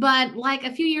 but like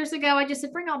a few years ago, I just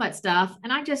said, bring all that stuff.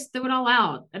 And I just threw it all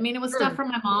out. I mean, it was stuff from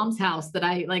my mom's house that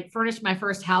I furnished my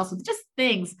first house with, just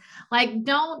things. Like,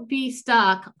 don't be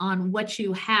stuck on what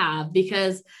you have,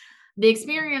 because the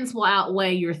experience will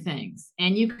outweigh your things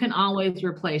and you can always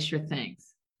replace your things.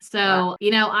 So,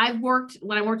 when I worked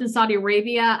in Saudi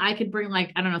Arabia, I could bring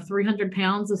 300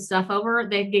 pounds of stuff over.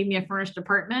 They gave me a furnished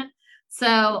apartment.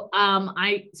 So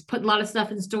I put a lot of stuff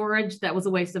in storage. That was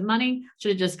a waste of money.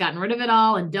 Should have just gotten rid of it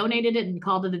all and donated it and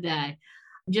called it a day.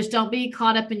 Just don't be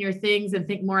caught up in your things and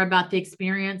think more about the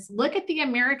experience. Look at the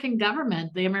American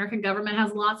government. The American government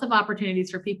has lots of opportunities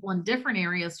for people in different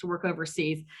areas to work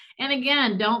overseas. And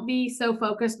again, don't be so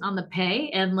focused on the pay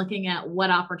and looking at what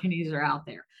opportunities are out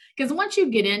there. Because once you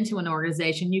get into an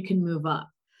organization, you can move up.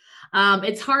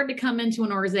 It's hard to come into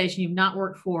an organization you've not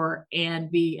worked for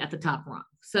and be at the top rung.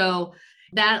 So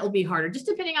that'll be harder, just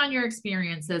depending on your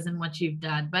experiences and what you've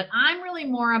done. But I'm really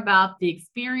more about the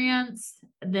experience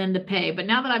than the pay. But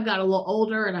now that I've got a little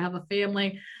older and I have a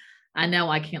family, I know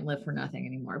I can't live for nothing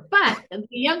anymore. But the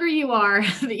younger you are,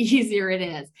 the easier it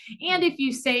is. And if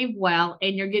you save well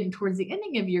and you're getting towards the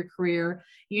ending of your career,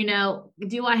 do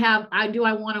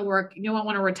I want to work, I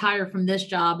want to retire from this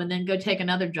job and then go take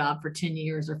another job for 10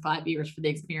 years or 5 years for the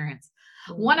experience.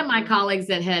 Mm-hmm. One of my colleagues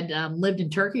that had lived in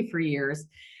Turkey for years,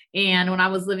 and when I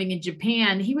was living in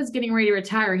Japan, he was getting ready to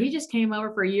retire. He just came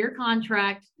over for a year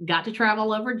contract, got to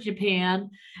travel over Japan,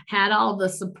 had all the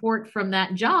support from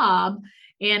that job,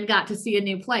 and got to see a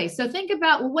new place. So think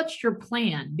about, well, what's your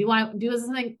plan? Is this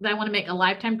something that I want to make a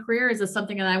lifetime career? Is this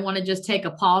something that I want to just take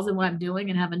a pause in what I'm doing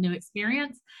and have a new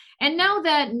experience? And know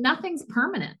that nothing's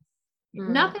permanent.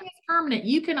 Nothing is permanent.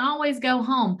 You can always go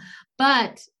home.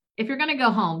 But if you're going to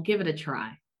go home, give it a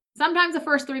try. Sometimes the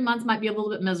first 3 months might be a little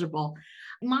bit miserable.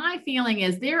 My feeling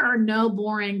is there are no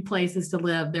boring places to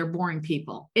live. They're boring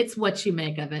people. It's what you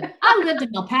make of it. I lived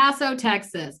in El Paso,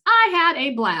 Texas. I had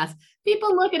a blast.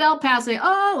 People look at El Paso,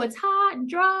 oh, it's hot and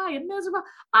dry and miserable.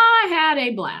 I had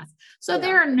a blast. So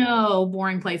there are no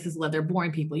boring places to live. They're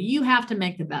boring people. You have to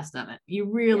make the best of it. You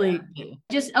really do.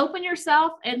 Just open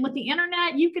yourself. And with the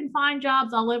internet, you can find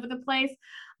jobs all over the place.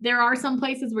 There are some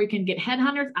places where you can get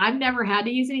headhunters. I've never had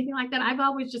to use anything like that. I've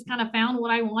always just kind of found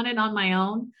what I wanted on my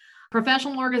own.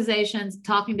 Professional organizations,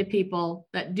 talking to people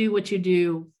that do what you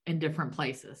do in different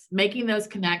places, making those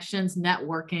connections,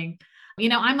 networking.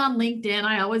 I'm on LinkedIn.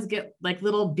 I always get like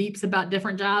little beeps about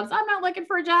different jobs. I'm not looking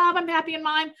for a job. I'm happy in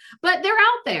mine, but they're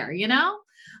out there,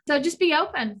 So just be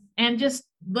open and just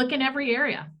look in every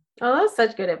area. Oh, that's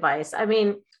such good advice. I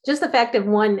mean, just the fact of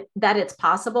one, that it's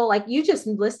possible, like you just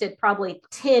listed probably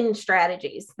 10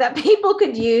 strategies that people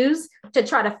could use to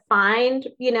try to find,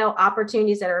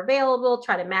 opportunities that are available,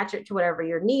 try to match it to whatever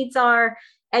your needs are.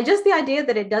 And just the idea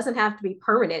that it doesn't have to be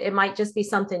permanent. It might just be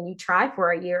something you try for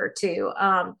a year or two.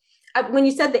 When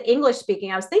you said the English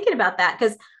speaking, I was thinking about that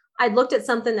because I looked at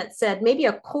something that said maybe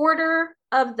a quarter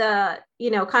of the,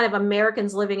 kind of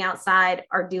Americans living outside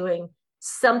are doing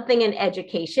something in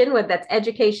education, whether that's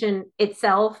education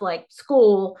itself, like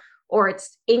school, or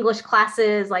it's English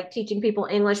classes, like teaching people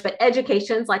English, but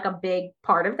education's like a big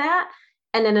part of that.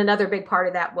 And then another big part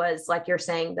of that was, like you're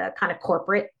saying, the kind of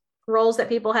corporate roles that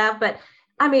people have. But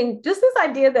I mean, just this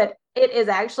idea that it is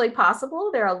actually possible.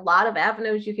 There are a lot of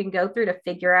avenues you can go through to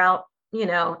figure out,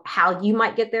 how you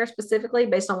might get there specifically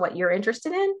based on what you're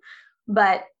interested in.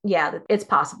 But yeah, it's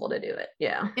possible to do it.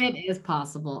 Yeah, it is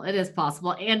possible. It is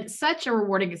possible. And such a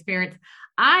rewarding experience.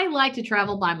 I like to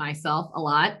travel by myself a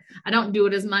lot. I don't do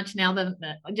it as much now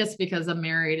just because I'm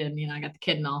married and, I got the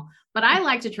kid and all, but I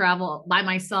like to travel by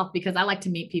myself because I like to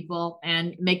meet people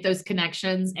and make those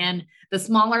connections. And the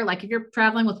smaller, like if you're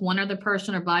traveling with one other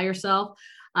person or by yourself,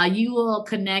 you will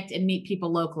connect and meet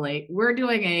people locally. We're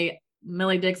doing a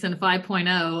Millie Dixon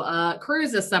 5.0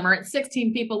 cruise this summer at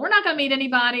 16 people. We're not going to meet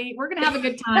anybody. We're going to have a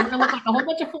good time. We're going to look like a whole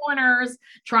bunch of foreigners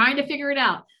trying to figure it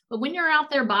out. But when you're out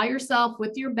there by yourself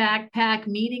with your backpack,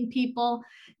 meeting people,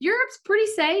 Europe's pretty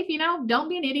safe. Don't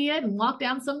be an idiot and walk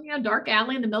down some dark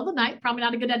alley in the middle of the night. Probably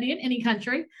not a good idea in any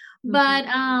country. But,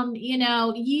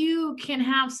 you can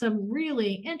have some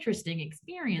really interesting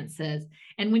experiences.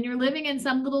 And when you're living in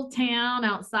some little town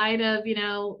outside of,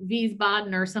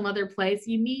 Wiesbaden or some other place,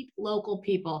 you meet local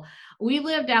people. We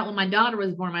lived out when my daughter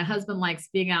was born. My husband likes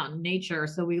being out in nature.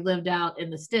 So we lived out in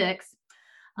the sticks.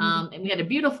 And we had a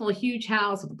beautiful, huge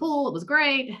house with a pool. It was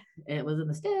great. It was in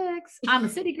the sticks. I'm a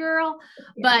city girl,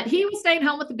 but he was staying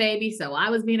home with the baby. So I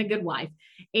was being a good wife.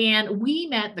 And we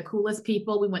met the coolest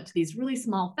people. We went to these really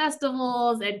small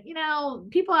festivals and,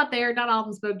 people out there, not all of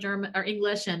them spoke German or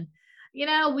English. And,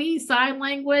 we sign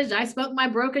language. I spoke my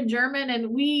broken German and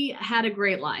we had a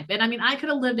great life. And I mean, I could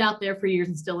have lived out there for years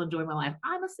and still enjoy my life.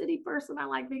 I'm a city person. I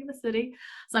like being in the city.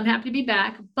 So I'm happy to be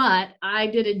back, but I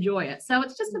did enjoy it. So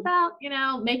it's just about,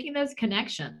 making those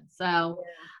connections. So,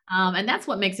 and that's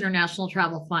what makes international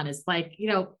travel fun. Is like,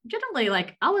 generally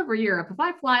like all over Europe, if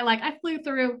I fly, like I flew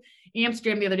through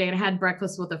Amsterdam the other day and I had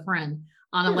breakfast with a friend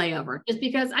on a layover just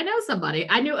because I know somebody.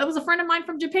 I knew it was a friend of mine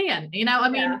from Japan.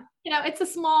 It's a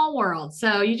small world.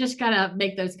 So you just got to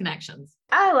make those connections.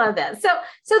 I love that. So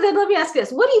then let me ask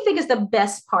this. What do you think is the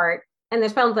best part? And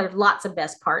there's lots of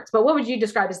best parts, but what would you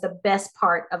describe as the best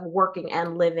part of working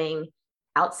and living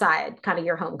outside kind of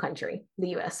your home country,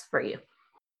 the US for you?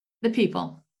 The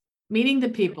people, meeting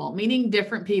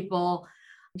different people,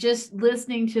 just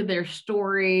listening to their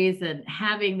stories and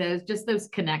having those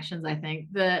connections. I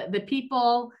think the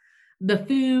people The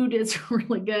food is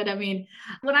really good. I mean,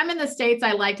 when I'm in the States,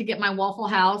 I like to get my Waffle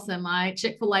House and my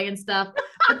Chick-fil-A and stuff.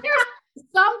 But there's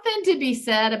something to be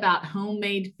said about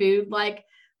homemade food. Like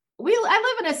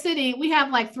I live in a city, we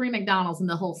have like 3 McDonald's in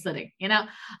the whole city,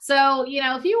 So,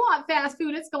 if you want fast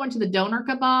food, it's going to the doner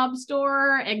kebab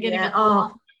store and getting Yeah. a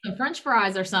Oh, some French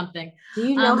fries or something. do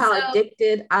you know how So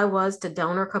addicted I was to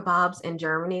doner kebabs in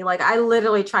Germany? Like I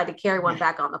literally tried to carry one yeah,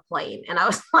 back on the plane and I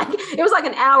was like, it was like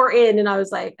an hour in and I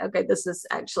was like, okay, this is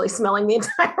actually smelling the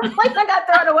entire plane. I got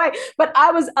thrown away. But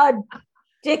I was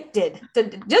addicted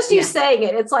to just you yeah. saying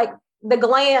it. It's like the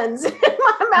glands in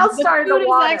my mouth The started to food is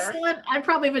water. excellent. I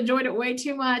probably have enjoyed it way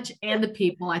too much. And the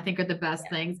people I think are the best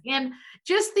things. And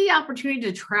just the opportunity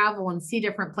to travel and see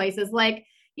different places. Like,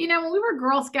 when we were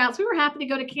Girl Scouts, we were happy to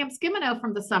go to Camp Skimino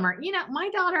from the summer. My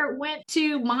daughter went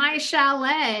to my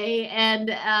chalet and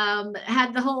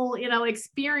had the whole,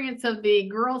 experience of the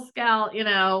Girl Scout,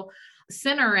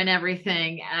 center and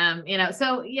everything.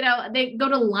 So, they go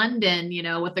to London,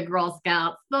 with the Girl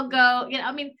Scouts. They'll go,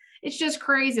 I mean, it's just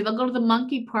crazy. They'll go to the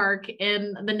monkey park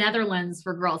in the Netherlands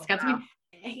for Girl Scouts. Wow.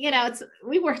 I mean,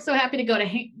 we were so happy to go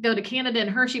to Canada and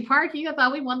Hershey Park. You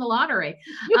thought we won the lottery.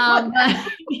 But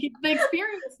the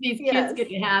experience these kids Yes. get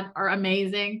to have are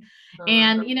amazing.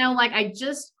 And Mhm. like I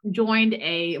just joined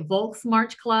a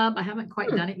Volksmarch club. I haven't quite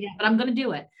done it yet, but I'm going to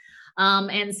do it.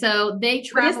 And so they What is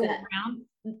travel that? around.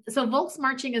 So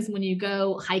Volksmarching is when you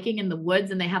go hiking in the woods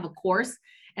and they have a course.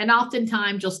 And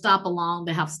oftentimes you'll stop along.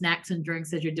 They have snacks and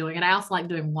drinks as you're doing it. I also like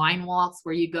doing wine walks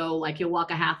where you go, like you'll walk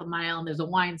a half a mile and there's a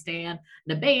wine stand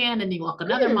and a band, and you walk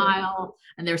another Mm, mile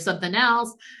and there's something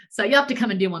else. So you have to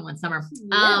come and do one summer.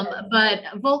 yes. But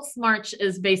Volksmarch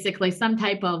is basically some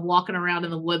type of walking around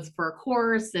in the woods for a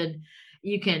course, and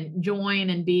you can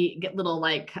join and get little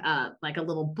like a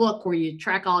little book where you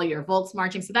track all your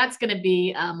Volksmarching. So that's going to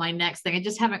be my next thing. I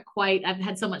just haven't quite. I've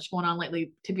had so much going on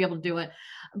lately to be able to do it.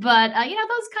 But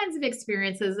those kinds of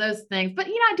experiences, those things. But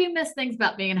I do miss things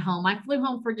about being home. I flew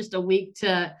home for just a week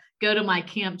to go to my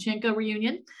Camp Chenko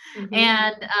reunion, Mhm.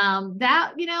 and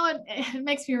that it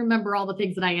makes me remember all the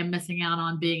things that I am missing out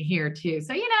on being here too.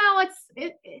 So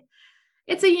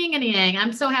it's a yin and a yang.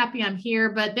 I'm so happy I'm here,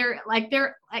 but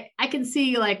I can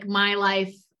see like my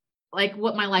life, like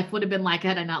what my life would have been like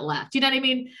had I not left. You know what I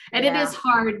mean? And it Yeah. is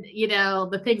hard,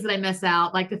 the things that I miss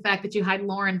out, like the fact that you hide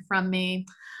Lauren from me.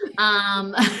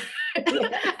 Um,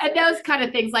 Yes. and those kind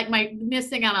of things, like my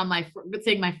missing out on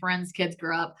seeing my friends' kids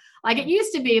grow up. Like it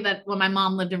used to be that when my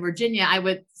mom lived in Virginia, I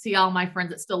would see all my friends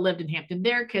that still lived in Hampton,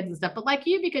 their kids and stuff. But like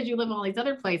you, because you live in all these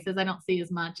other places, I don't see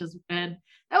as much as, and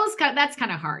that's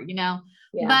kind of hard.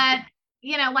 Yeah.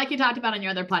 But like you talked about on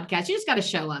your other podcast, you just got to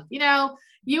show up.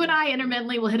 You and I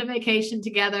intermittently will hit a vacation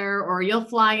together, or you'll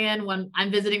fly in when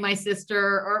I'm visiting my sister,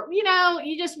 or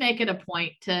you just make it a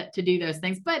point to do those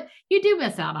things. But you do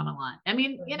miss out on a lot. I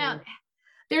mean, Mhm.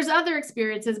 there's other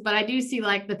experiences, but I do see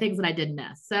like the things that I did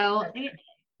miss. So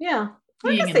Yeah. I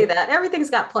being can in see it. that. Everything's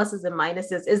got pluses and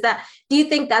minuses. Do you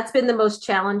think that's been the most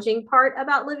challenging part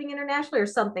about living internationally or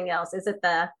something else? Is it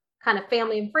the kind of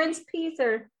family and friends piece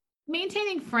or?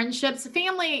 Maintaining friendships,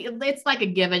 family, it's like a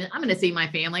given. I'm going to see my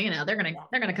family, they're going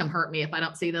to come hurt me if I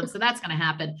don't see them, so that's going to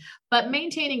happen. But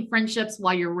maintaining friendships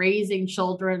while you're raising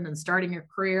children and starting your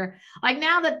career, like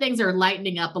now that things are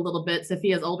lightening up a little bit,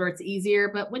 Sophia's older, it's easier.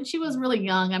 But when she was really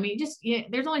young, I mean,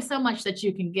 there's only so much that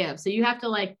you can give, so you have to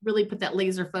like really put that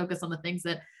laser focus on the things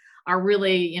that are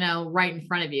really right in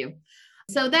front of you.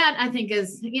 So that I think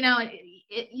is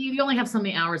you only have so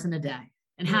many hours in a day,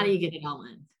 and how do you get it all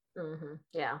in?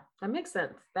 Yeah, that makes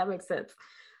sense. That makes sense.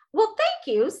 Well,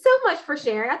 thank you so much for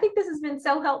sharing. I think this has been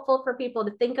so helpful for people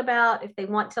to think about if they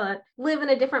want to live in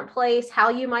a different place, how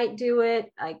you might do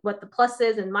it, like what the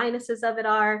pluses and minuses of it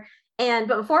are. But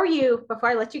before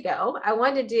I let you go, I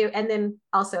wanted to do, and then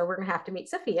also we're gonna have to meet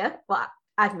Sophia. Well,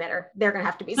 I've met her. They're gonna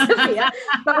have to meet Sophia,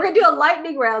 but we're gonna do a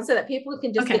lightning round so that people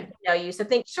can just get Okay. to know you. So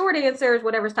think short answers,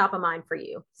 whatever's top of mind for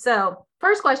you. So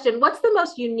first question, what's the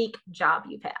most unique job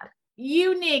you've had?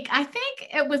 Unique. I think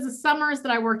it was the summers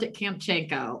that I worked at Camp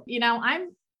Chenko.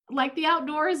 I'm like the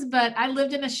outdoors, but I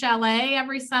lived in a chalet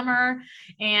every summer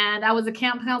and I was a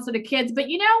camp counselor to kids. But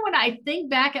when I think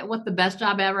back at what the best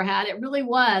job I ever had, it really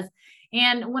was.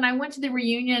 And when I went to the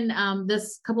reunion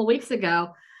this couple of weeks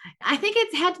ago, I think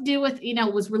it had to do with,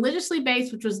 it was religiously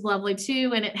based, which was lovely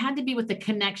too. And it had to be with the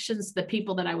connections to the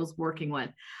people that I was working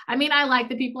with. I mean, I like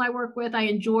the people I work with, I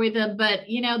enjoy them, but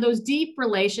those deep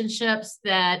relationships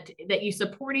that you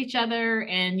support each other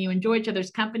and you enjoy each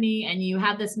other's company and you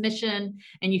have this mission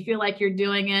and you feel like you're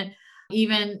doing it.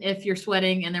 even if you're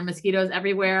sweating and there are mosquitoes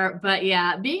everywhere. But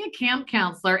yeah, being a camp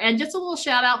counselor, and just a little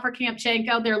shout out for Camp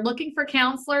Chanko. They're looking for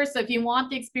counselors. So if you want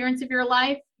the experience of your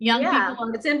life, young people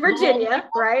are it's in Virginia,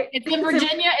 right? It's in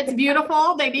Virginia. It's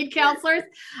beautiful. They need counselors.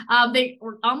 They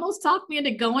almost talked me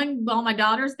into going while my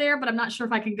daughter's there, but I'm not sure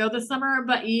if I can go this summer.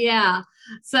 But yeah,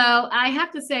 so I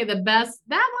have to say that was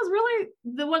really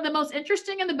one of the most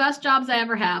interesting and the best jobs I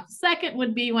ever have. Second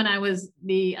would be when I was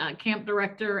the camp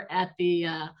director at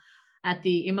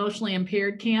the emotionally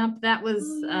impaired camp. That was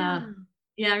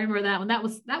yeah, I remember that one. That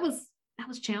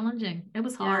was challenging. It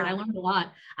was hard. I learned a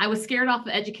lot. I was scared off of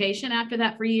education after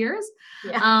that for years.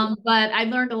 But I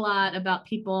learned a lot about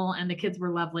people, and the kids were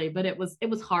lovely, but it was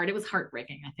hard. It was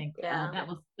heartbreaking. I think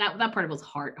that part of it was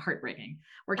heartbreaking,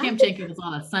 where Camp Jenkin was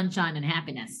all the sunshine and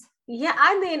happiness. Yeah,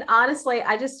 I mean, honestly,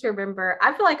 I just remember,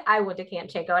 I feel like I went to Camp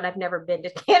Chanko and I've never been to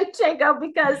Camp Chanko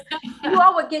because you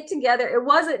all would get together. It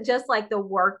wasn't just like the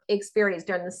work experience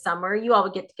during the summer. You all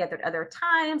would get together at other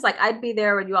times. Like I'd be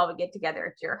there when you all would get together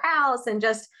at your house, and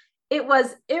just, it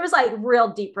was like real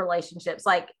deep relationships.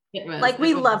 Like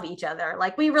we love each other.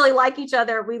 Like we really like each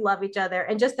other. We love each other.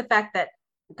 And just the fact that,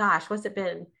 gosh, what's it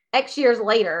been? X years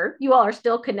later, you all are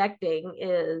still connecting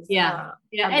is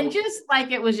and just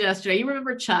like it was yesterday. You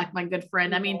remember Chuck, my good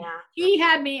friend. I mean, he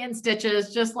had me in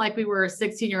stitches just like we were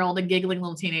 16-year-old and giggling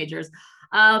little teenagers.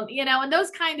 And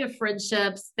those kind of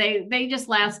friendships, they just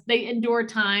last. They endure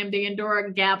time. They endure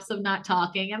gaps of not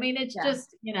talking. I mean, it's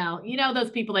just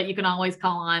those people that you can always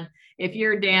call on if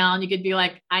you're down. You could be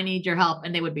like, I need your help,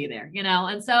 and they would be there.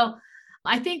 And so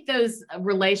I think those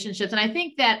relationships, and I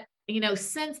think that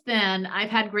since then I've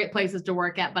had great places to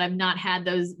work at, but I've not had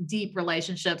those deep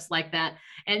relationships like that.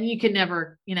 And you can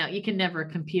never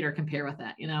compete or compare with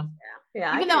that,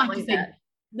 Yeah. Even though I have to say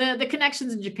the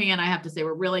connections in Japan, I have to say,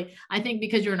 were really, I think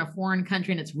because you're in a foreign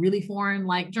country and it's really foreign,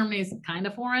 like Germany's kind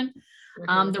of foreign.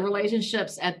 The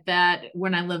relationships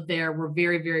when I lived there were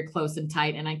very, very close and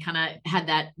tight. And I kind of had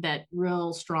that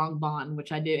real strong bond,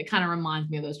 which I do. It kind of reminds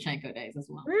me of those Chanko days as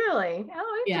well. Really?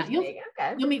 Oh, interesting.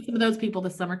 Yeah, you'll meet some of those people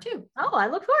this summer too. Oh, I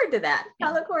look forward to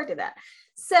that.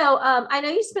 So I know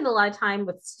you spend a lot of time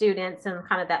with students and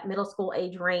kind of that middle school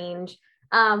age range.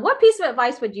 What piece of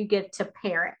advice would you give to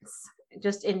parents,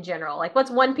 just in general? Like, what's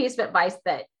one piece of advice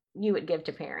that you would give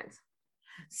to parents?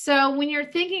 So when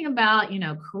you're thinking about,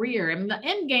 career, I mean, the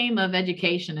end game of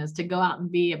education is to go out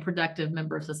and be a productive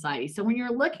member of society. So when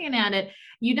you're looking at it,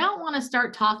 you don't want to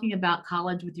start talking about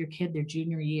college with your kid their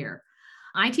junior year.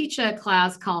 I teach a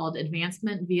class called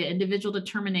Advancement via Individual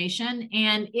Determination,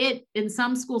 and it, in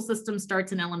some school systems,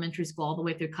 starts in elementary school all the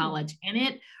way through college. And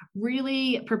it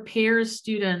really prepares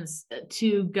students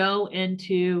to go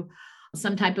into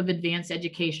some type of advanced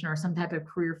education or some type of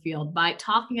career field by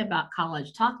talking about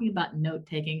college, talking about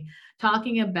note-taking,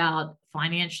 talking about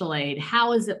financial aid.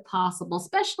 How is it possible,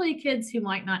 especially kids who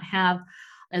might not have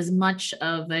as much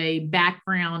of a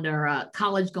background or a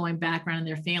college going background in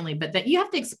their family, but that you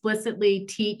have to explicitly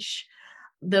teach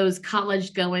those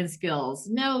college going skills,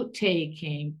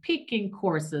 note-taking, picking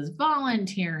courses,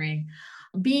 volunteering,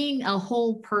 being a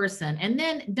whole person. And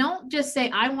then don't just say,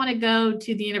 I want to go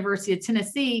to the University of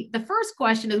Tennessee. The first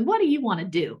question is, what do you want to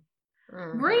do?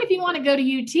 Great if you want to go to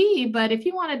UT, but if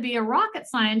you want to be a rocket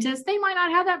scientist, they might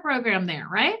not have that program there,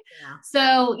 right? Yeah.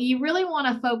 So you really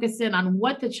want to focus in on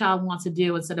what the child wants to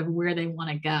do instead of where they want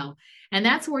to go. And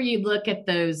that's where you look at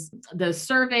those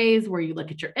surveys, where you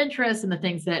look at your interests and the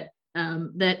things that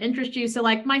interest you. So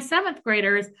like my 7th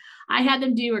graders, I had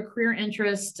them do a career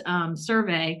interest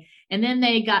survey, and then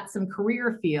they got some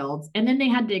career fields, and then they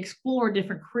had to explore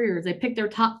different careers. They picked their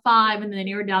top 5 and then they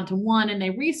narrowed down to 1, and they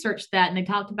researched that, and they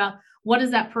talked about, what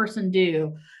does that person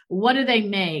do? What do they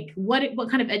make? What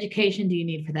kind of education do you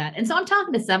need for that? And so I'm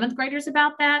talking to 7th graders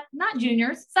about that, not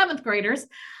juniors, 7th graders.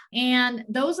 And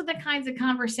those are the kinds of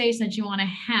conversations you want to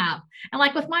have. And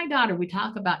like with my daughter, we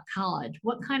talk about college.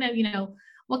 What kind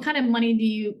of money do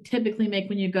you typically make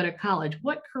when you go to college?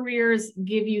 What careers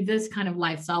give you this kind of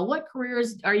lifestyle? What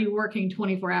careers are you working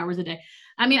 24 hours a day?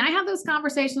 I mean, I have those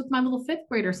conversations with my little 5th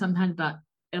grader sometimes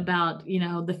about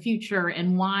the future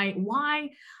and why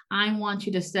I want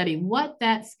you to study, what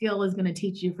that skill is going to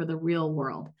teach you for the real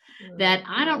world. That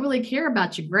I don't really care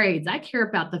about your grades. I care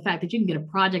about the fact that you can get a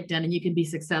project done and you can be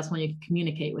successful and you can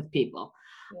communicate with people.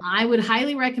 I would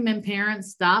highly recommend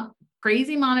parents stop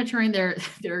crazy monitoring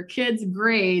their kids'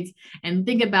 grades and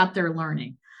think about their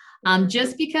learning.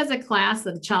 Just because a class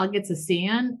that the child gets a C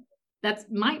in,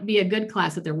 that might be a good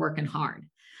class if they're working hard.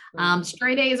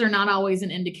 Straight A's are not always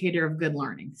an indicator of good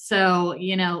learning. So,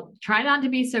 try not to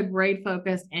be so grade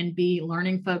focused and be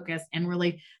learning focused, and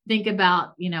really think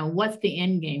about, what's the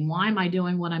end game? Why am I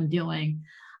doing what I'm doing?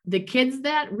 The kids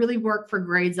that really work for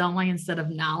grades only instead of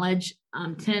knowledge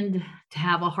tend to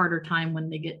have a harder time when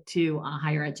they get to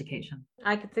higher education.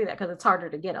 I could see that because it's harder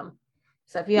to get them.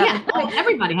 So if you have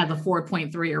everybody has a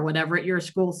 4.3 or whatever at your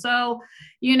school. So,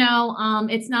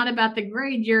 it's not about the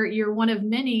grade. You're one of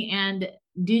many. And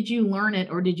did you learn it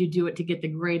or did you do it to get the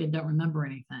grade and don't remember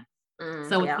anything?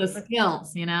 So it's the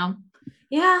skills,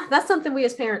 Yeah, that's something we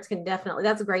as parents can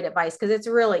that's great advice because it's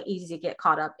really easy to get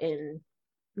caught up in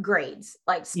grades,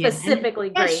 like specifically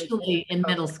grades. Especially in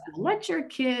middle school. Let your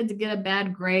kids get a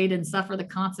bad grade and suffer the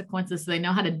consequences so they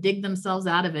know how to dig themselves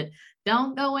out of it.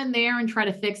 Don't go in there and try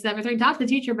to fix everything. Talk to the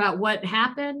teacher about what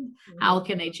happened. How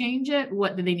can they change it?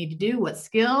 What do they need to do? What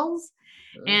skills?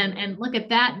 And look at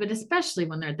that. But especially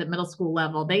when they're at the middle school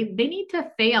level, they need to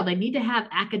fail. They need to have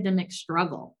academic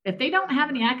struggle. If they don't have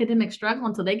any academic struggle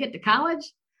until they get to college,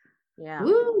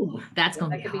 that's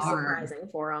going to be surprising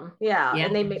for them.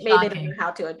 And they maybe they don't know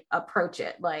how to approach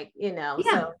it, I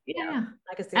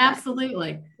can see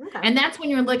absolutely that. Okay. And that's when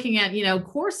you're looking at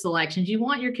course selections. You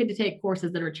want your kid to take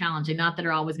courses that are challenging, not that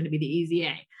are always going to be the easy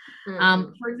A.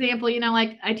 For example,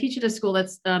 like I teach at a school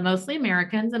that's mostly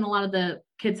Americans, and a lot of the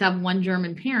kids have one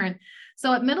German parent.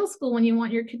 So at middle school, when you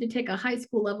want your kid to take a high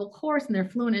school level course and they're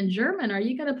fluent in German, are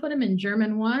you going to put them in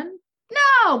German 1?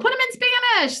 No, put them in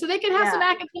Spanish so they can have some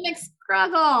academic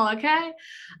struggle. Okay.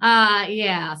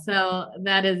 So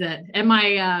that is it. And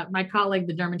my colleague,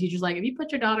 the German teacher's like, if you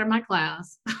put your daughter in my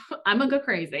class, I'm gonna go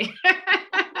crazy.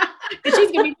 Because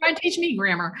she's gonna be trying to teach me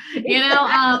grammar,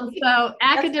 so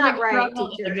academic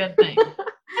struggle is a good thing.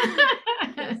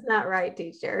 That's not right,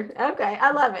 teacher. Okay.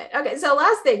 I love it. Okay. So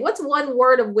last thing, what's one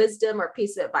word of wisdom or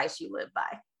piece of advice you live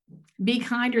by? Be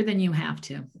kinder than you have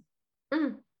to.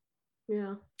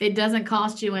 Yeah. It doesn't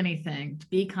cost you anything.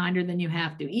 Be kinder than you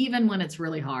have to, even when it's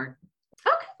really hard.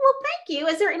 Okay. Well, thank you.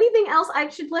 Is there anything else I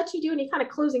should let you do? Any kind of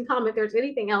closing comment? If there's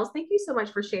anything else, thank you so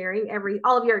much for sharing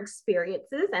all of your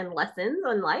experiences and lessons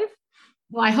on life.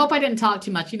 Well, I hope I didn't talk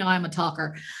too much. I'm a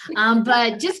talker,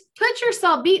 but just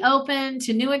be open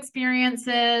to new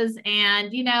experiences.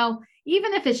 And,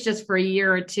 even if it's just for a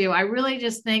year or two, I really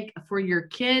just think for your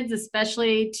kids,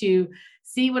 especially to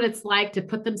see what it's like to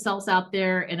put themselves out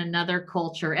there in another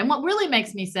culture. And what really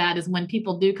makes me sad is when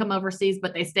people do come overseas,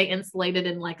 but they stay insulated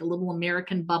in like a little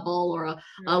American bubble or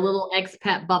a little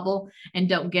expat bubble and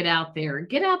don't get out there.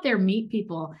 Get out there, meet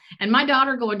people. And my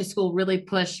daughter going to school really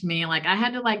pushed me. Like I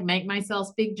had to make myself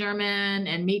speak German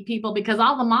and meet people because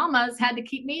all the mamas had to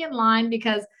keep me in line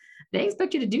because they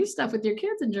expect you to do stuff with your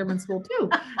kids in German school too.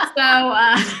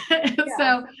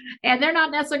 And they're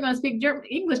not necessarily going to speak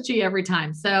English to you every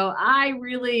time. So I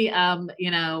really,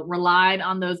 relied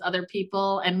on those other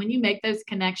people. And when you make those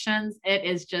connections, it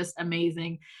is just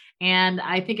amazing. And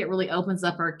I think it really opens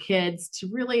up our kids to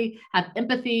really have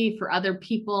empathy for other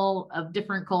people of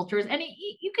different cultures. And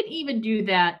you can even do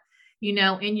that,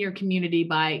 in your community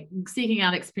by seeking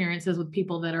out experiences with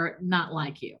people that are not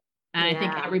like you. And I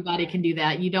think everybody can do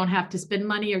that. You don't have to spend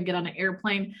money or get on an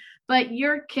airplane, but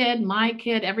your kid, my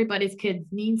kid, everybody's kid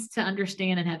needs to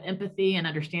understand and have empathy and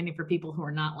understanding for people who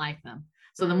are not like them.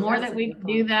 So the more that we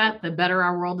do that, the better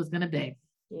our world is going to be.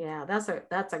 Yeah, that's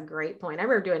a great point. I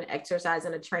remember doing an exercise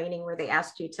in a training where they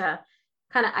asked you to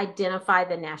kind of identify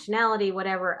the nationality,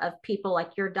 whatever, of people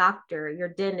like your doctor, your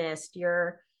dentist,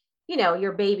 your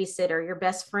babysitter, your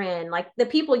best friend, like the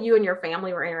people you and your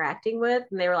family were interacting with.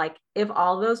 And they were like, if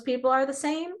all those people are the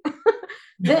same,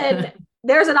 then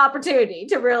there's an opportunity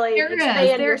to really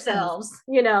expand yourselves,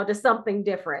 to something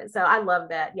different. So I love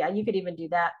that. Yeah. You could even do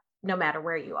that no matter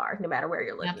where you are, no matter where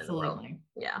you're living. Absolutely. In the world.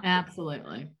 Yeah.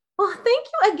 Absolutely. Well, thank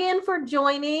you again for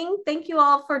joining. Thank you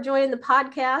all for joining the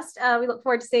podcast. We look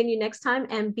forward to seeing you next time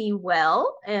and be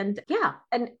well. And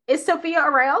is Sophia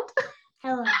around?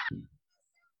 Hello.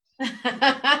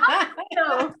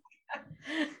 Hello.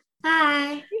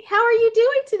 Hi. How are you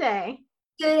doing today?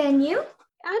 Good, and you?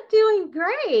 I'm doing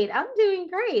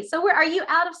great. So are you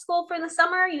out of school for the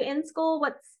summer? Are you in school?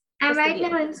 I'm right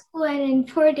now in school, and in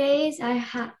 4 days I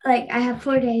have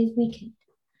 4 days weekend.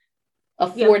 A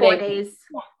 4 days.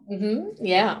 Yeah.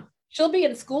 Yeah. She'll be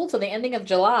in school till the ending of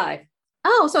July.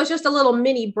 Oh, so it's just a little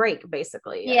mini break,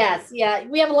 basically. Yes. Yeah.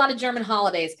 We have a lot of German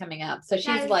holidays coming up, so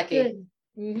she's lucky.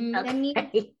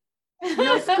 Okay.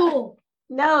 No school.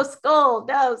 No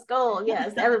school.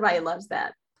 Yes, everybody loves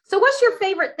that. So what's your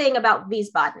favorite thing about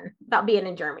Wiesbaden, about being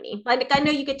in Germany? Like, I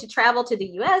know you get to travel to the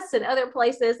US and other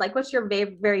places. Like, what's your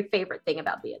very favorite thing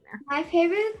about being there? My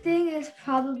favorite thing is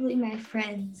probably my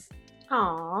friends.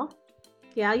 Aw.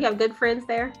 Yeah, you have good friends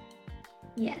there?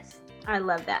 Yes. I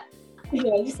love that.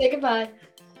 Yeah, just say goodbye.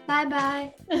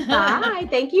 Bye-bye. Bye.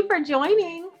 Thank you for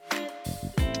joining.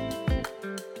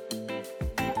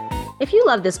 If you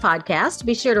love this podcast,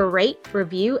 be sure to rate,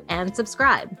 review, and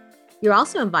subscribe. You're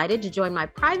also invited to join my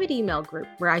private email group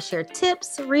where I share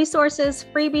tips, resources,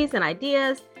 freebies, and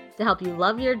ideas to help you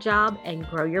love your job and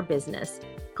grow your business.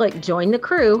 Click Join the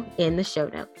Crew in the show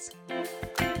notes.